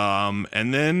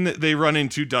 And then they run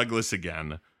into Douglas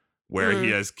again, where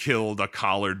he has killed a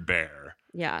collared bear.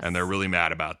 Yes. And they're really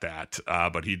mad about that.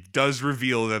 But he does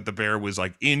reveal that the bear was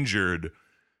like injured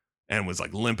and was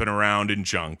like limping around in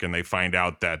junk, and they find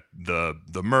out that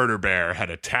the murder bear had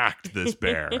attacked this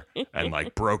bear and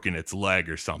like broken its leg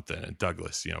or something, and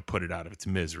Douglas, put it out of its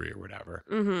misery or whatever.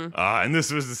 And this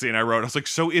was the scene I wrote. I was like,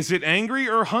 so is it angry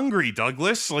or hungry,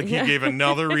 Douglas? Like he gave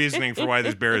another reasoning for why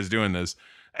this bear is doing this.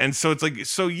 And so it's like,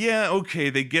 so yeah, okay,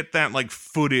 they get that like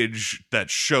footage that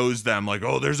shows them like,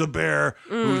 oh, there's a bear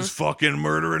who's fucking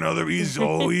murdering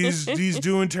he's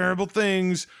doing terrible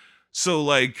things. So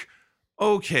like,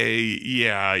 okay,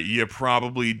 yeah, you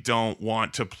probably don't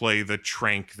want to play the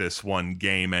Trank this one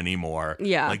game anymore.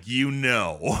 Yeah. Like,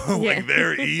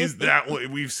 like he's that way.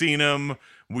 We've seen him.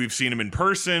 we've seen him in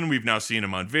person. We've now seen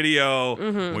him on video.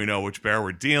 We know which bear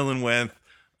we're dealing with.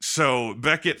 So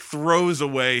Beckett throws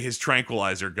away his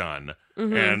tranquilizer gun.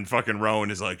 And fucking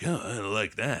Rowan is like, oh, I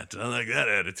like that. I like that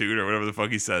attitude, or whatever the fuck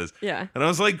he says. Yeah. And I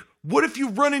was like, what if you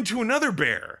run into another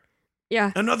bear?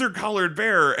 Yeah. Another collared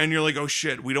bear, and you're like, oh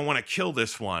shit, we don't want to kill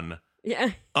this one.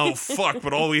 Yeah. Oh fuck,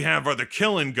 but all we have are the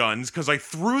killing guns because I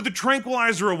threw the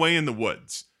tranquilizer away in the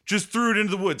woods. Just threw it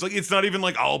into the woods. Like, it's not even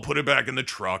like, I'll put it back in the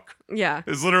truck. Yeah.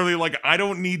 It's literally like, I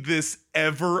don't need this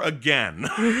ever again.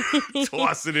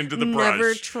 Toss it into the brush.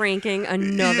 Never tranking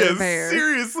another bear.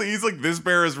 Seriously. He's like, this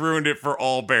bear has ruined it for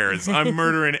all bears. I'm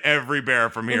murdering every bear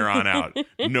from here on out.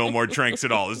 No more tranks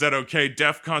at all. Is that okay?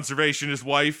 Deaf conservationist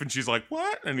wife? And she's like,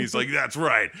 what? And he's like, that's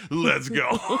right. Let's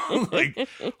go. Like,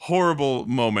 horrible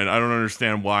moment. I don't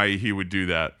understand why he would do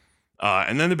that.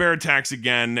 And then the bear attacks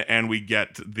again, and we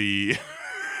get the...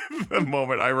 the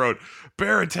moment I wrote,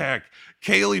 bear attack.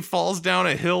 Kaylee falls down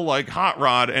a hill like Hot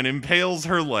Rod and impales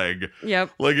her leg.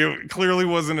 Yep. Like, it clearly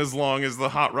wasn't as long as the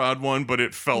Hot Rod one, but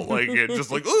it felt like it just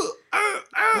like, like,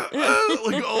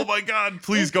 oh my God,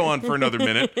 please go on for another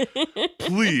minute.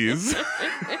 Please.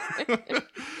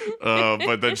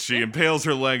 But then she impales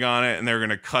her leg on it, and they're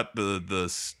going to cut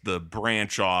the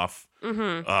branch off.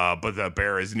 But the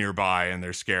bear is nearby, and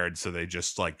they're scared, so they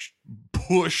just like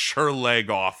push her leg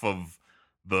off of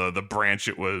the branch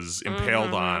it was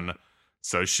impaled on.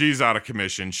 So she's out of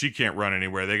commission. She can't run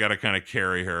anywhere. They got to kind of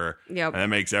carry her. Yep. And that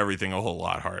makes everything a whole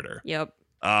lot harder. Yep.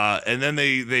 And then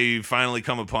they finally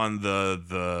come upon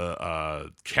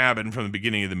the cabin from the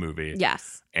beginning of the movie.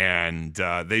 Yes. And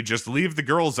they just leave the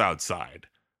girls outside.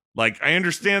 Like, I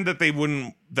understand that they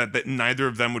wouldn't, that neither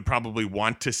of them would probably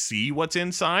want to see what's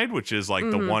inside, which is like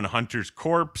the one hunter's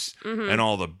corpse and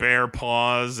all the bear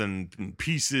paws and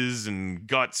pieces and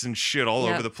guts and shit all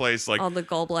over the place. Like, all the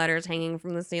gallbladders hanging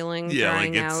from the ceiling. Yeah,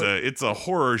 like out. it's a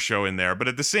horror show in there. But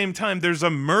at the same time, there's a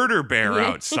murder bear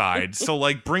outside. So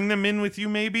like, bring them in with you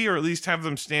maybe, or at least have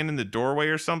them stand in the doorway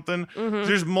or something.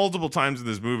 There's multiple times in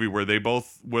this movie where they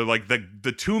both were like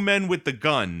the two men with the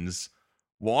guns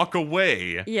walk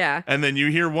away. Yeah. And then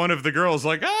you hear one of the girls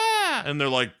like, ah, and they're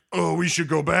like, oh, we should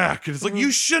go back. And it's like,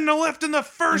 you shouldn't have left in the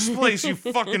first place, you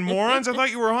fucking morons. I thought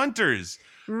you were hunters.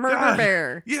 Murder God.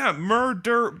 bear. Yeah,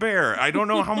 murder bear. I don't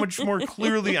know how much more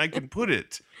clearly I can put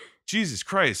it. Jesus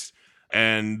Christ.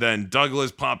 And then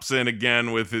Douglas pops in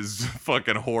again with his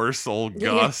fucking horse, old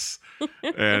Gus.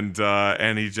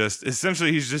 And he just,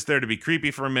 essentially, he's just there to be creepy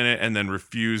for a minute and then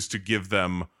refuse to give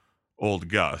them old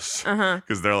Gus,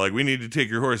 because they're like, we need to take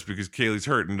your horse because Kaylee's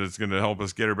hurt and it's going to help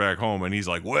us get her back home. And he's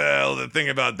like, well, the thing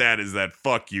about that is that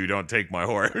fuck you, don't take my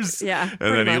horse. Yeah,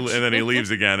 and then he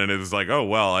leaves again, and it was like, oh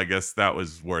well, I guess that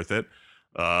was worth it.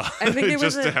 I think it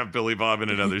just to have Billy Bob in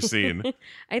another scene.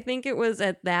 I think it was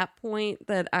at that point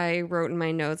that I wrote in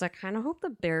my notes, I kind of hope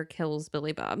the bear kills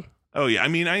Billy Bob. Oh yeah, I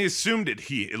mean, I assumed that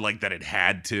it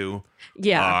had to.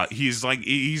 Yeah, he's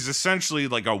essentially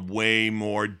like a way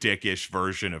more dickish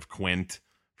version of Quint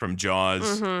from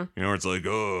Jaws. You know, where it's like,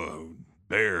 oh,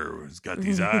 bear has got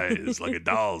these eyes like a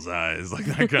doll's eyes, like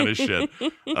that kind of shit.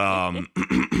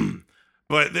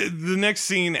 But the next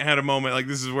scene had a moment, like,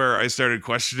 this is where I started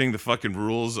questioning the fucking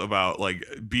rules about like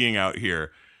being out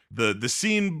here. The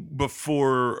scene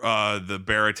before the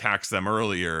bear attacks them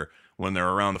earlier, when they're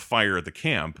around the fire at the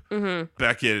camp,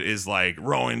 Beckett is like,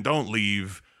 Rowan, don't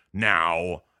leave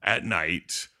now at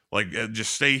night. Like,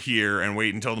 just stay here and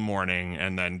wait until the morning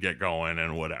and then get going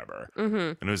and whatever.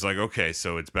 And it was like, okay,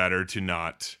 so it's better to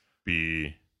not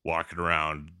be walking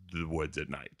around the woods at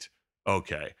night.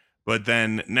 Okay. But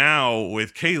then now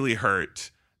with Kaylee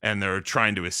hurt and they're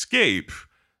trying to escape,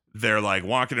 they're like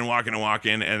walking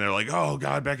and they're like, oh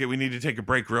God, Beckett, we need to take a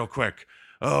break real quick.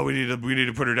 Oh, we need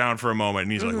to put her down for a moment.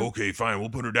 And he's like, okay, fine, we'll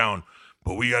put her down,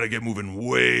 but we got to get moving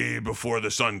way before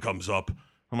the sun comes up.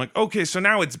 I'm like, okay, so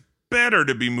now it's better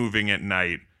to be moving at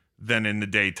night than in the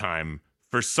daytime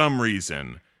for some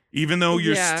reason, even though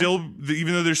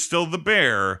even though there's still the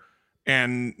bear,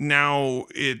 and now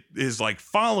it is like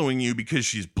following you because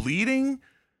she's bleeding.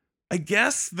 I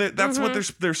guess that's what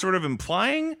they're sort of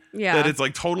implying. Yeah, that it's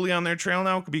like totally on their trail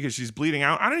now because she's bleeding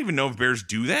out. I don't even know if bears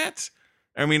do that.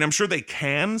 I mean, I'm sure they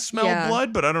can smell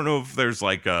blood, but I don't know if there's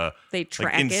like a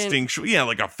instinctual,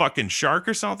 like a fucking shark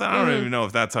or something. I don't even know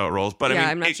if that's how it rolls, but I mean,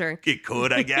 I'm not sure. It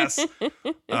could, I guess.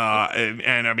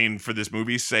 And I mean, for this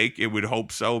movie's sake, it would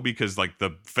hope so, because like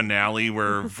the finale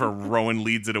where Rowan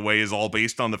leads it away is all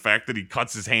based on the fact that he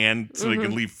cuts his hand so he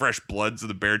can leave fresh blood, so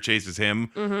the bear chases him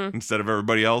instead of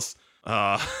everybody else.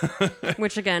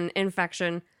 Which again,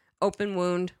 infection. open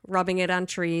wound, rubbing it on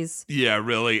trees. Yeah,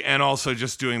 really. And also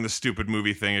just doing the stupid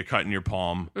movie thing of cutting your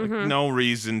palm. Like, no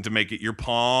reason to make it your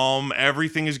palm.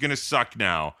 Everything is going to suck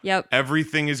now. Yep.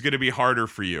 Everything is going to be harder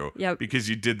for you. Yep. Because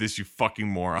you did this, you fucking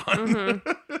moron.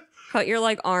 Cut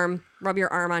your arm, rub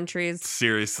your arm on trees.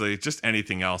 Seriously, just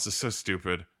anything else is so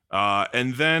stupid.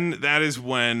 And then that is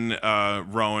when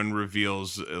Rowan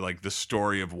reveals like the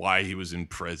story of why he was in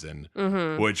prison,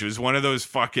 which was one of those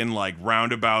fucking like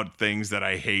roundabout things that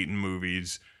I hate in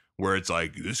movies, where it's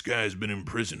like, this guy's been in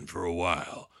prison for a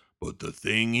while, but the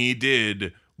thing he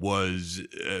did was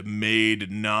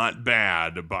made not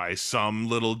bad by some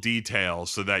little detail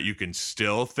so that you can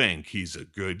still think he's a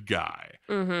good guy.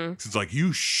 It's like,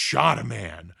 you shot a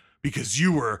man because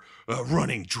you were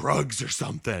running drugs or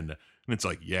something. And it's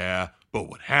like, yeah, but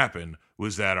what happened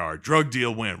was that our drug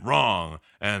deal went wrong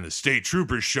and the state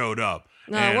troopers showed up.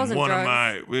 No, and it wasn't one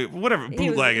drugs. of my, whatever,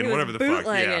 bootlegging, he was whatever the fuck. Yeah.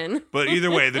 bootlegging. But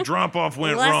either way, the drop off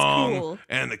went Less wrong cool.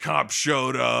 and the cops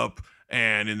showed up.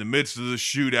 And in the midst of the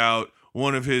shootout,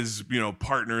 one of his,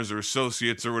 partners or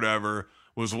associates or whatever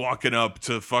was walking up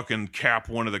to fucking cap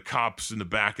one of the cops in the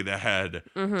back of the head.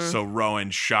 So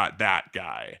Rowan shot that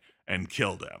guy and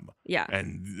killed him. Yeah.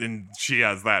 And she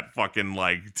has that fucking,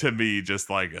 like, to me, just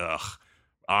like,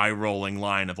 eye-rolling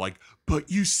line of like, but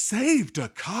you saved a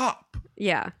cop.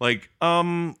 Yeah. Like,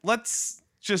 let's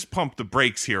just pump the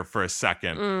brakes here for a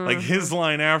second. Like, his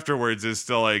line afterwards is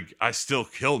still like, I still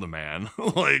killed a man.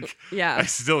 Like, Yeah. I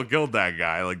still killed that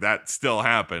guy. Like, that still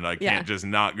happened. I can't just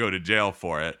not go to jail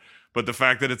for it. But the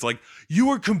fact that it's like, you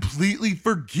were completely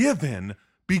forgiven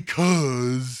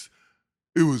because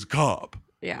it was a cop.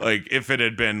 Yeah. Like, if it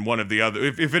had been one of the other,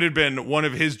 if it had been one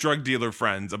of his drug dealer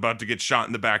friends about to get shot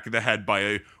in the back of the head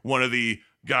by one of the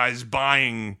guys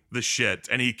buying the shit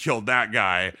and he killed that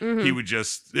guy, he would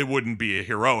it wouldn't be a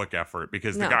heroic effort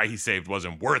because the guy he saved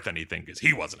wasn't worth anything because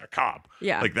he wasn't a cop.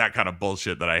 Yeah. Like that kind of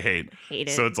bullshit that I hate. Hate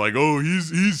it. So it's like, oh,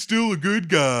 he's still a good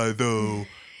guy though.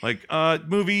 Like,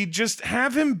 movie, just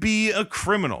have him be a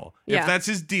criminal if that's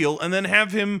his deal, and then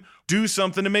have him do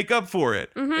something to make up for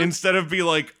it instead of be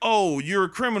like, oh, you're a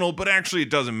criminal, but actually it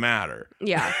doesn't matter.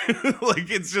 Yeah. Like,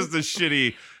 it's just a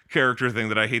shitty character thing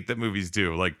that I hate that movies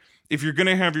do. Like, if you're going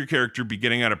to have your character be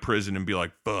getting out of prison and be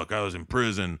like, fuck, I was in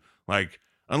prison, like,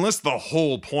 unless the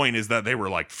whole point is that they were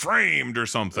like framed or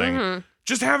something,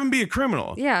 just have him be a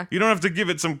criminal. Yeah. You don't have to give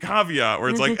it some caveat where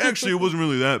it's like, actually, it wasn't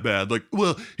really that bad. Like,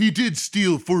 well, he did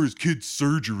steal for his kid's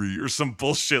surgery or some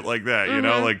bullshit like that, you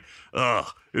know? Like, ugh,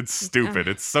 it's stupid.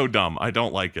 It's so dumb. I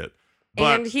don't like it.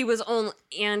 But and he was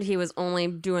only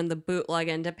doing the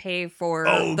bootlegging to pay for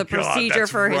oh, the God, procedure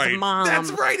that's for right. his mom.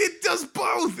 That's right. It does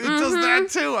both. It does that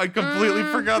too. I completely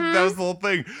forgot that was the whole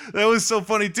thing. That was so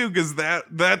funny too, because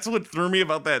that's what threw me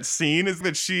about that scene is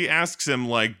that she asks him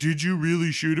like, "Did you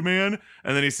really shoot a man?"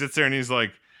 And then he sits there and he's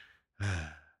like,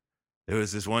 "There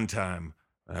was this one time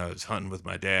I was hunting with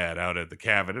my dad out at the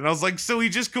cabin." And I was like, so he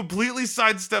just completely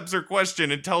sidesteps her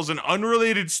question and tells an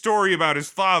unrelated story about his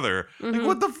father. Like,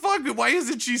 what the fuck? Why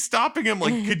isn't she stopping him?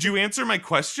 Like, could you answer my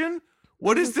question?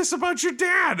 What is this about your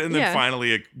dad? And then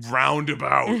finally a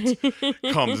roundabout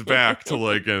comes back to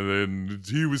like, and then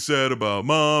he was sad about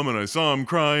mom and I saw him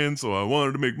crying. So I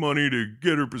wanted to make money to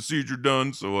get her procedure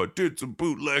done. So I did some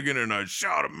bootlegging and I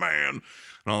shot a man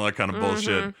and all that kind of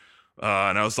bullshit.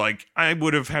 And I was like, I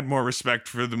would have had more respect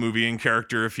for the movie and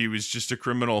character if he was just a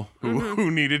criminal who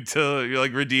needed to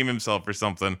like redeem himself or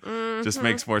something. Just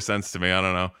makes more sense to me. I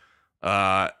don't know.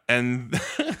 And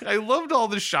I loved all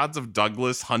the shots of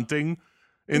Douglas hunting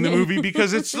in the movie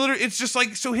because it's just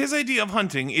like, so his idea of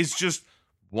hunting is just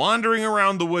wandering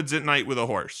around the woods at night with a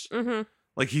horse.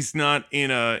 Like he's not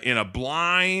in a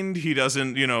blind. He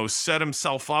doesn't, set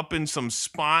himself up in some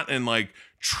spot and like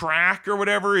track or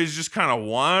whatever. He's just kind of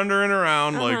wandering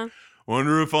around like,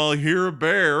 wonder if I'll hear a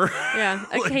bear. Yeah,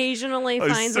 Like, occasionally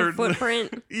finds a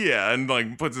footprint. Yeah, and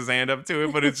like puts his hand up to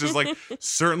it, but it's just like,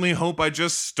 certainly hope I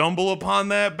just stumble upon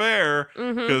that bear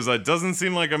because it doesn't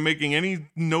seem like I'm making any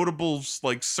notable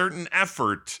like certain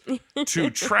effort to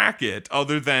track it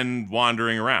other than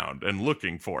wandering around and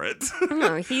looking for it.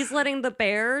 No, he's letting the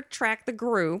bear track the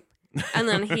group, and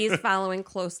then he's following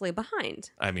closely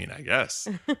behind. I mean, I guess.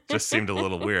 Just seemed a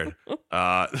little weird.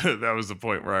 That was the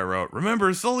point where I wrote,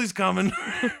 remember, Sully's coming.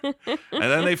 And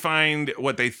then they find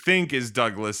what they think is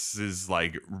Douglas's,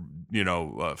 like,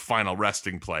 final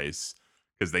resting place.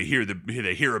 Because they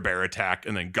hear a bear attack,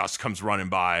 and then Gus comes running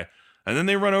by. And then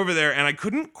they run over there, and I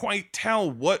couldn't quite tell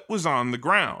what was on the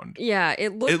ground. Yeah,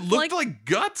 it looked like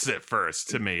guts at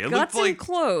first to me. It guts looked like and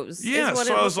clothes. Yeah, is what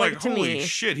so it I was like, to holy me.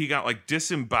 shit, he got like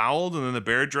disemboweled and then the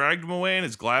bear dragged him away and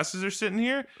his glasses are sitting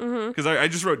here? Because I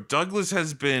just wrote, Douglas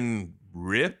has been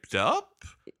ripped up?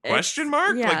 Question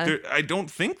mark? Yeah. Like, I don't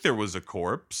think there was a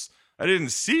corpse. I didn't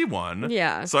see one.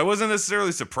 Yeah. So I wasn't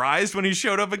necessarily surprised when he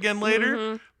showed up again later,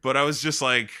 Mhm. but I was just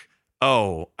like,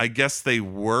 oh, I guess they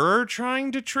were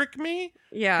trying to trick me?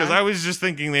 Yeah. Because I was just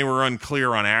thinking they were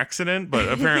unclear on accident, but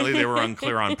apparently they were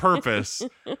unclear on purpose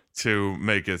to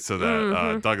make it so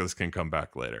that Douglas can come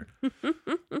back later.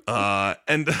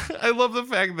 And I love the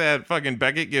fact that fucking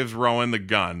Beckett gives Rowan the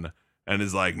gun and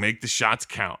is like, make the shots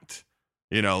count.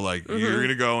 You know, like, you're going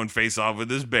to go and face off with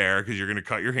this bear because you're going to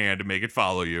cut your hand to make it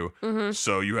follow you.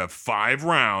 So you have 5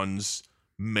 rounds.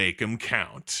 Make them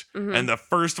count. And the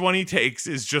first one he takes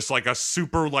is just like a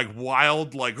super like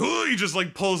wild, like, he just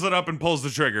like pulls it up and pulls the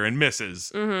trigger and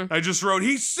misses. I just wrote,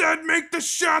 he said make the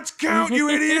shots count, you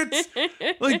idiots.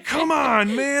 Like, come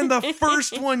on, man. The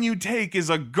first one you take is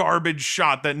a garbage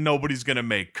shot that nobody's gonna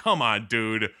make. Come on,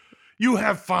 dude. You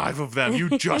have 5 of them.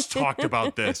 You just talked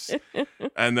about this.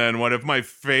 And then one of my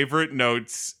favorite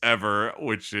notes ever,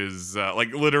 which is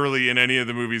like literally in any of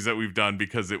the movies that we've done,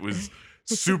 because it was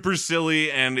super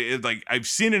silly, and it, like, I've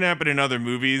seen it happen in other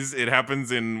movies. It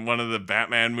happens in one of the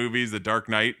Batman movies, The Dark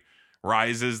Knight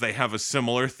Rises. They have a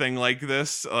similar thing like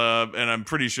this, and I'm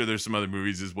pretty sure there's some other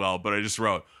movies as well, but I just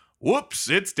wrote, whoops,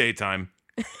 it's daytime.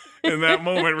 In that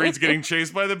moment where he's getting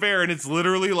chased by the bear, and it's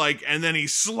literally like, and then he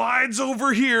slides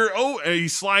over here, and he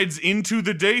slides into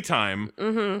the daytime,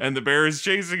 and the bear is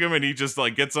chasing him, and he just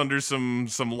like gets under some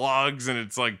logs, and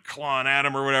it's like clawing at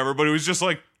him or whatever, but it was just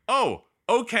like, oh,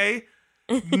 okay.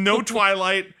 No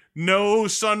twilight, no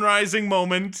sunrising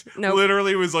moment. Nope.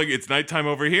 Literally, it was like, it's nighttime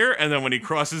over here, and then when he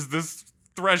crosses this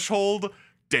threshold,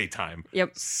 daytime.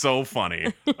 Yep. So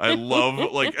funny. I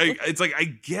love, like, it's like, I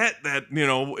get that, you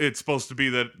know, it's supposed to be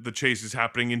that the chase is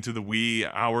happening into the wee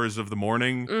hours of the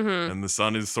morning, and the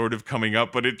sun is sort of coming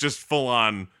up, but it just full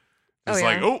on, it's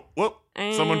like, oh, whoop,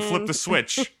 someone flipped the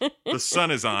switch. The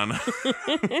sun is on.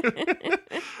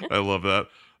 I love that.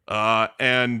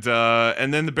 And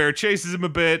then the bear chases him a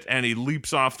bit, and he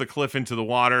leaps off the cliff into the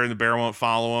water, and the bear won't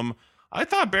follow him. I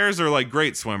thought bears are like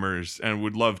great swimmers and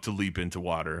would love to leap into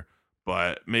water,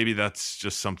 but maybe that's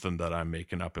just something that I'm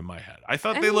making up in my head. I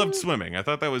thought they loved swimming. I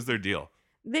thought that was their deal.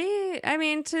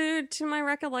 To my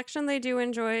recollection, they do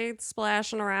enjoy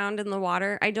splashing around in the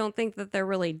water. I don't think that they're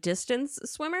really distance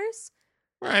swimmers.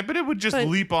 Right, but it would just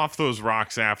leap off those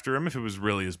rocks after him if it was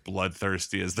really as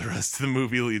bloodthirsty as the rest of the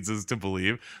movie leads us to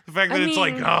believe. The fact that it's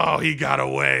like, oh, he got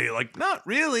away. Like, not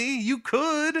really. You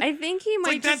could. I think he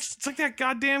might it's like that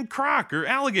goddamn croc or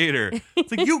alligator.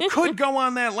 It's like, you could go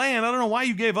on that land. I don't know why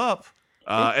you gave up.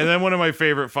 And then one of my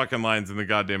favorite fucking lines in the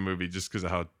goddamn movie, just because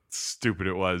of how stupid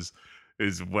it was,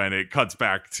 is when it cuts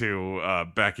back to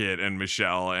Beckett and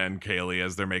Michelle and Kaylee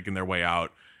as they're making their way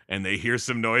out. And they hear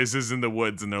some noises in the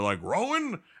woods, and they're like,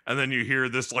 Rowan? And then you hear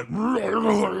this, like,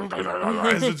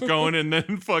 as it's going, and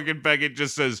then fucking Beckett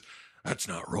just says, that's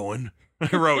not Rowan.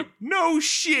 I wrote, no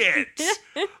shit.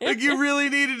 Like, you really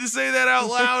needed to say that out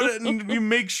loud, and you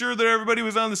make sure that everybody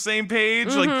was on the same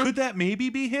page. Like, could that maybe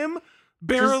be him?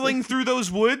 Barreling through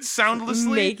those woods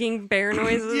soundlessly? Making bear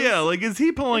noises? Yeah, like, is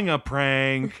he pulling a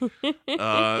prank?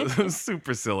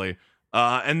 Super silly.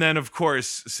 And then, of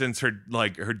course, since her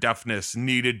deafness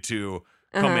needed to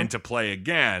come into play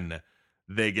again,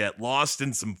 they get lost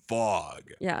in some fog.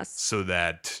 Yes. So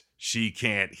that she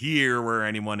can't hear where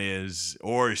anyone is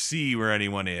or see where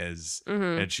anyone is.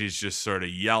 And she's just sort of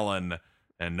yelling,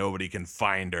 and nobody can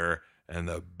find her. And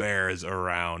the bear is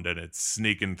around, and it's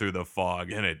sneaking through the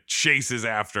fog, and it chases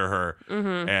after her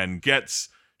and gets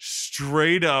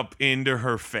straight up into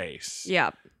her face.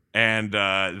 Yep. And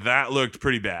that looked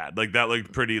pretty bad. Like, that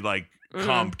looked pretty, like,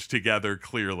 comped together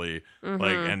clearly.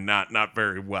 Like, and not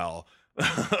very well.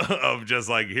 Of just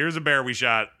like, here's a bear we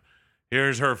shot.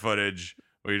 Here's her footage.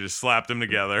 We just slapped them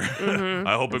together.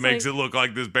 I hope it makes it look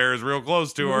like this bear is real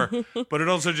close to her. But it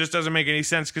also just doesn't make any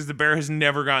sense because the bear has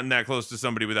never gotten that close to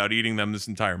somebody without eating them this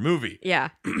entire movie. Yeah.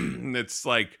 It's,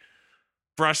 like,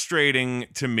 frustrating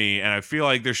to me. And I feel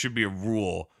like there should be a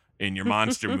rule in your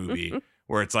monster movie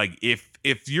where it's like,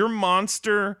 if your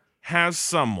monster has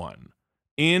someone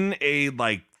in a,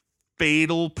 like,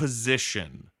 fatal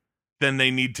position, then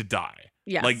they need to die.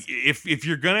 Yes. Like, if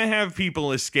you're gonna have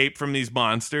people escape from these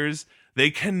monsters, they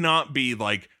cannot be,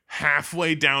 like,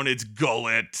 halfway down its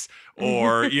gullet,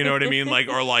 or, you know what I mean? Like,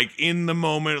 or, like, in the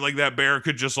moment, like, that bear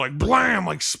could just, like, blam,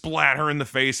 like, splat her in the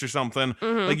face or something.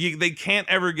 Like, they can't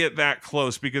ever get that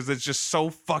close because it's just so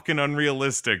fucking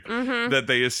unrealistic that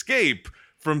they escape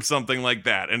from something like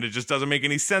that. And it just doesn't make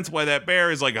any sense why that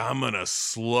bear is like, I'm gonna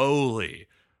slowly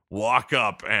walk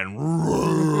up and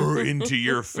roar into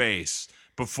your face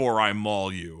before I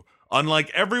maul you.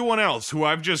 unlike everyone else who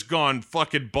I've just gone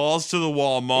fucking balls to the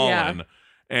wall mauling. Yeah.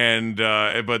 And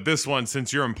but this one,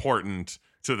 since you're important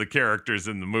to the characters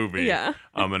in the movie, Yeah.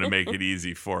 I'm gonna make it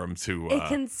easy for him to It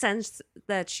can sense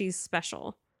that she's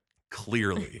special.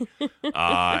 clearly.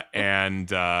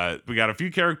 And we got a few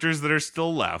characters that are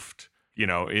still left,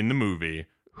 in the movie.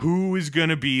 Who is going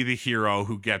to be the hero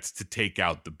who gets to take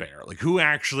out the bear? Like, who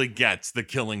actually gets the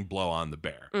killing blow on the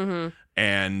bear? Mm-hmm.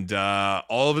 And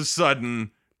all of a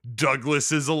sudden,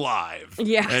 Douglas is alive.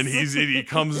 Yes. And he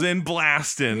comes in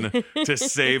blasting to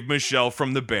save Michelle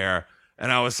from the bear.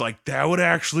 And I was like, that would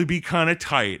actually be kind of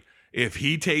tight if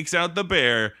he takes out the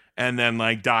bear and then,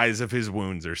 like, dies of his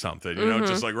wounds or something.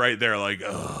 Just like right there, like,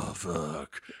 oh,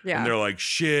 fuck. Yeah. And they're like,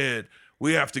 shit.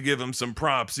 We have to give him some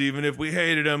props, even if we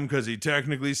hated him, because he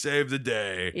technically saved the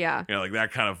day. Yeah. Like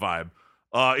that kind of vibe.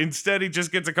 Instead, he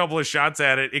just gets a couple of shots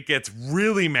at it. It gets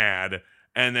really mad,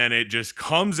 and then it just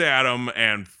comes at him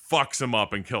and fucks him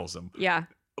up and kills him. Yeah.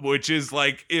 Which is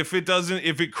like, if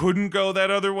it couldn't go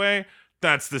that other way,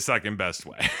 that's the second best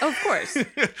way. Of course.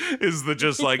 Is the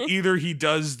just like, either he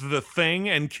does the thing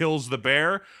and kills the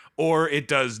bear, or it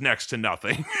does next to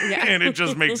nothing. Yeah. And it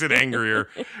just makes it angrier,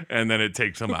 and then it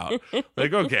takes him out.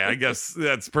 Like, okay, I guess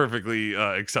that's perfectly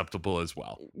acceptable as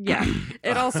well. Yeah.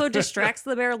 It also distracts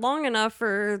the bear long enough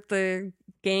for the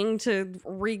gang to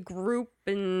regroup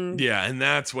and... Yeah, and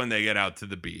that's when they get out to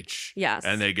the beach. Yes.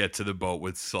 And they get to the boat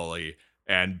with Sully.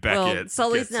 And Beckett. Well,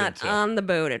 Sully's gets not into- on the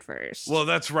boat at first. Well,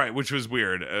 that's right, which was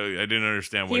weird. I didn't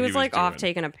understand what he was like doing. off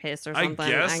taking a piss or something. I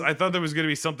guess. I thought there was going to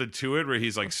be something to it where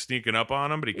he's like sneaking up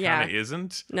on him, but he kind of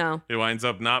isn't. No. It winds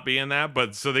up not being that.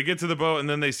 But so they get to the boat and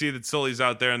then they see that Sully's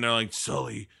out there and they're like,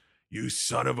 Sully, you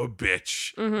son of a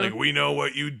bitch. Mm-hmm. Like, we know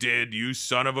what you did, you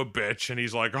son of a bitch. And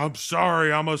he's like, I'm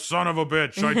sorry, I'm a son of a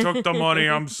bitch. I took the money,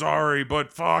 I'm sorry,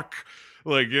 but fuck.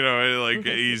 Like,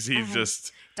 he's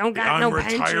just... Don't got no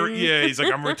pension. Yeah, he's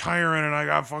like, I'm retiring and I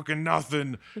got fucking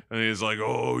nothing. And he's like,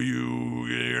 oh,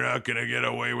 you're not going to get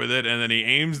away with it. And then he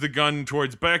aims the gun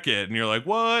towards Beckett and you're like,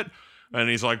 what? And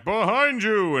he's like, behind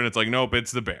you. And it's like, nope,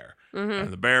 it's the bear. Mm-hmm.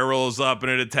 And the bear rolls up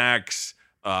and it attacks.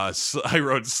 I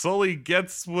wrote, Sully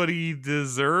gets what he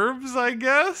deserves, I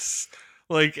guess.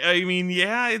 Like, I mean,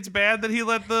 yeah, it's bad that he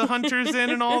let the hunters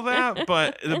in and all that,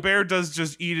 but the bear does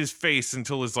just eat his face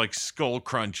until his, like, skull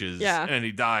crunches and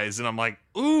he dies. And I'm like,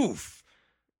 oof,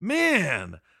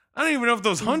 man, I don't even know if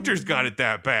those hunters got it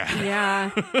that bad.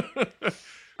 Yeah.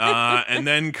 And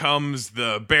then comes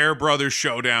the Bear Brothers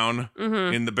showdown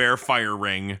in the Bear Fire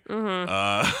Ring.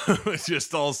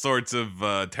 Just all sorts of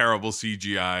terrible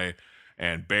CGI.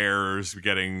 And bears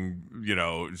getting,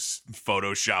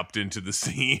 photoshopped into the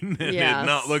scene and it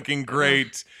not looking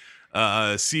great.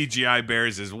 CGI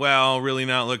bears as well, really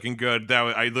not looking good.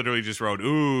 I literally just wrote,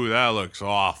 ooh, that looks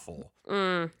awful.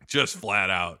 Just flat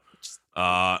out.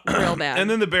 Real bad. And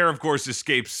then the bear, of course,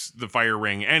 escapes the fire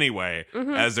ring anyway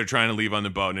as they're trying to leave on the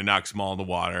boat, and it knocks them all in the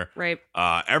water. Right.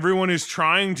 Everyone is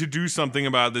trying to do something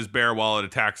about this bear while it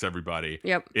attacks everybody.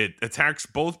 Yep. It attacks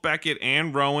both Beckett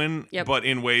and Rowan, but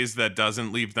in ways that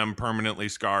doesn't leave them permanently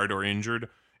scarred or injured.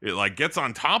 It like gets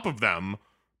on top of them,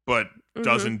 but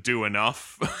doesn't do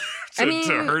enough to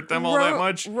hurt them all that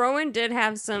much. Rowan did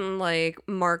have some like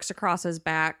marks across his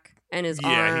back. And his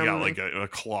arm. Yeah, he got like a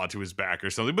claw to his back or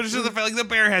something. But it's just the fact, like, the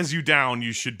bear has you down,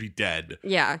 you should be dead.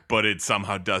 Yeah. But it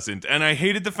somehow doesn't. And I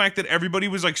hated the fact that everybody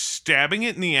was like stabbing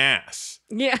it in the ass.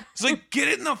 Yeah. It's like, get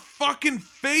it in the fucking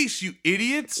face, you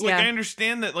idiots. Like, Yeah. I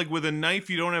understand that, like, with a knife,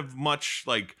 you don't have much,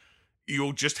 like,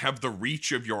 you'll just have the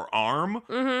reach of your arm.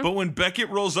 But when Beckett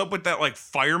rolls up with that, like,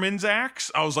 fireman's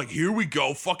axe, I was like, here we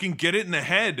go, fucking get it in the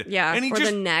head. Yeah, and or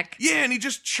the neck. Yeah, and he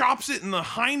just chops it in the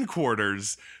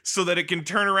hindquarters so that it can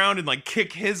turn around and, like,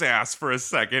 kick his ass for a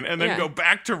second and then go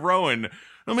back to Rowan.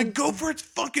 I'm like, go for its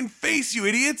fucking face, you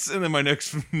idiots. And then my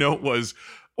next note was,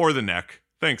 or the neck.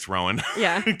 Thanks, Rowan.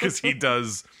 Yeah. Because he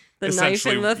does... The knife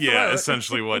in the throat. Yeah,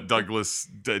 essentially what Douglas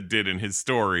did in his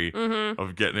story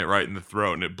of getting it right in the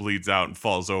throat and it bleeds out and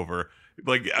falls over.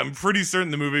 Like, I'm pretty certain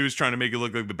the movie was trying to make it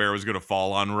look like the bear was going to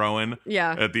fall on Rowan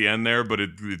at the end there, but it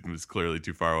was clearly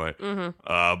too far away.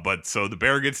 But so the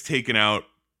bear gets taken out.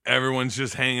 Everyone's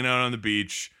just hanging out on the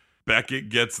beach. Beckett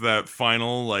gets that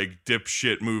final, like,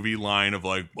 dipshit movie line of,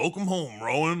 like, welcome home,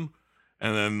 Rowan.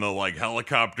 And then the like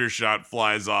helicopter shot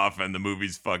flies off and the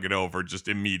movie's fucking over just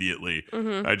immediately.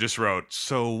 I just wrote,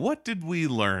 so what did we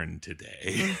learn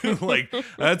today? Like,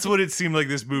 that's what it seemed like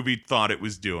this movie thought it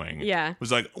was doing. Yeah. It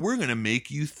was like, we're going to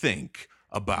make you think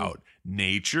about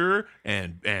nature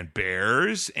and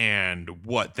bears and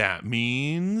what that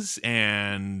means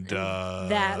and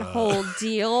that whole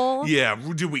deal. Yeah,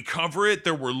 did we cover it?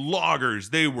 There were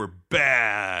loggers. They were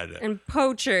bad. And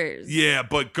poachers. Yeah,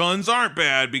 but guns aren't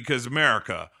bad because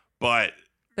America. But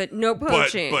no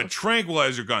poaching. But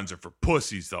tranquilizer guns are for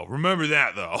pussies, though. Remember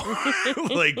that, though.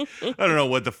 Like, I don't know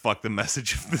what the fuck the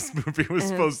message of this movie was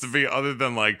supposed to be, other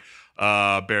than like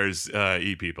bears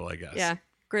eat people, I guess. Yeah.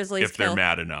 Grizzlies if they're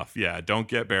mad enough. Yeah, don't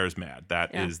get bears mad.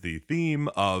 That is the theme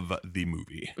of the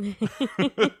movie.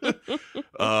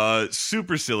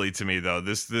 Super silly to me, though.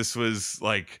 This was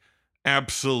like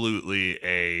absolutely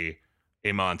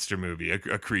a monster movie, a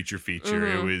creature feature.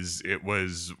 Mm-hmm. It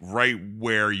was right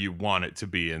where you want it to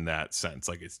be in that sense.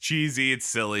 Like, it's cheesy, it's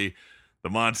silly. The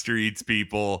monster eats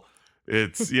people.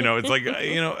 It's, it's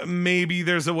like, maybe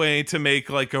there's a way to make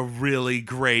like a really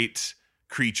great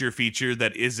creature feature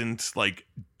that isn't like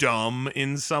dumb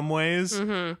in some ways.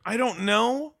 Mm-hmm. I don't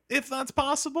know if that's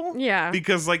possible. Yeah.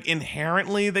 Because like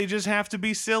inherently they just have to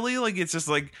be silly. Like, it's just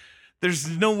like there's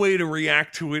no way to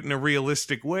react to it in a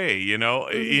realistic way, in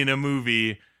a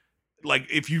movie.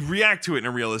 Like, if you react to it in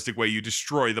a realistic way, you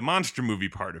destroy the monster movie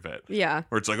part of it. Yeah.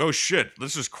 Or it's like, oh shit,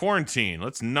 let's just quarantine.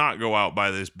 Let's not go out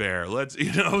by this bear. Let's,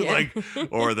 like,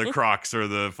 or the crocs or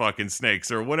the fucking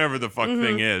snakes or whatever the fuck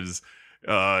thing is.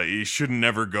 You should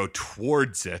never go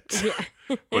towards it.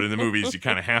 Yeah. But in the movies, you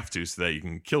kind of have to so that you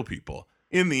can kill people.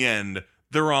 In the end,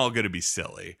 they're all going to be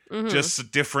silly. Mm-hmm.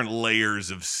 Just different layers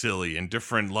of silly and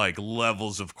different like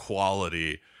levels of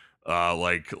quality.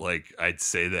 Like I'd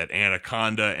say that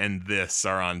Anaconda and this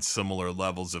are on similar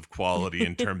levels of quality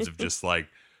in terms of just like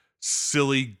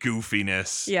silly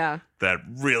goofiness. Yeah. That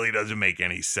really doesn't make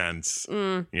any sense. Like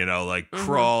Mm-hmm.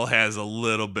 Crawl has a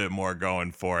little bit more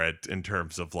going for it in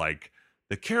terms of like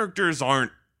the characters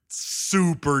aren't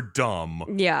super dumb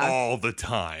all the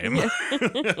time.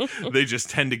 They just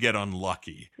tend to get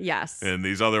unlucky. Yes. And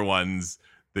these other ones,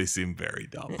 they seem very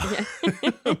dumb.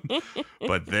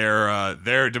 But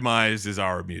their demise is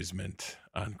our amusement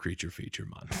on Creature Feature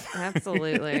Month.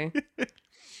 Absolutely.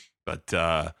 But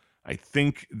I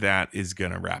think that is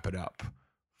going to wrap it up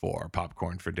for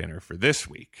Popcorn for Dinner for this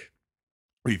week.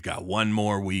 We've got one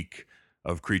more week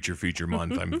of Creature Feature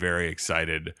Month. I'm very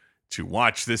excited to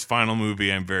watch this final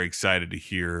movie. I'm very excited to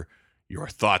hear your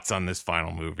thoughts on this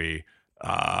final movie.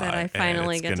 That I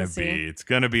finally get to see. It's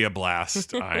going to be a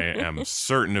blast. I am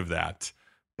certain of that.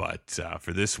 But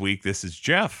for this week, this is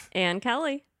Jeff. And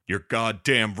Kelly. You're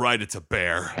goddamn right, it's a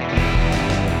bear.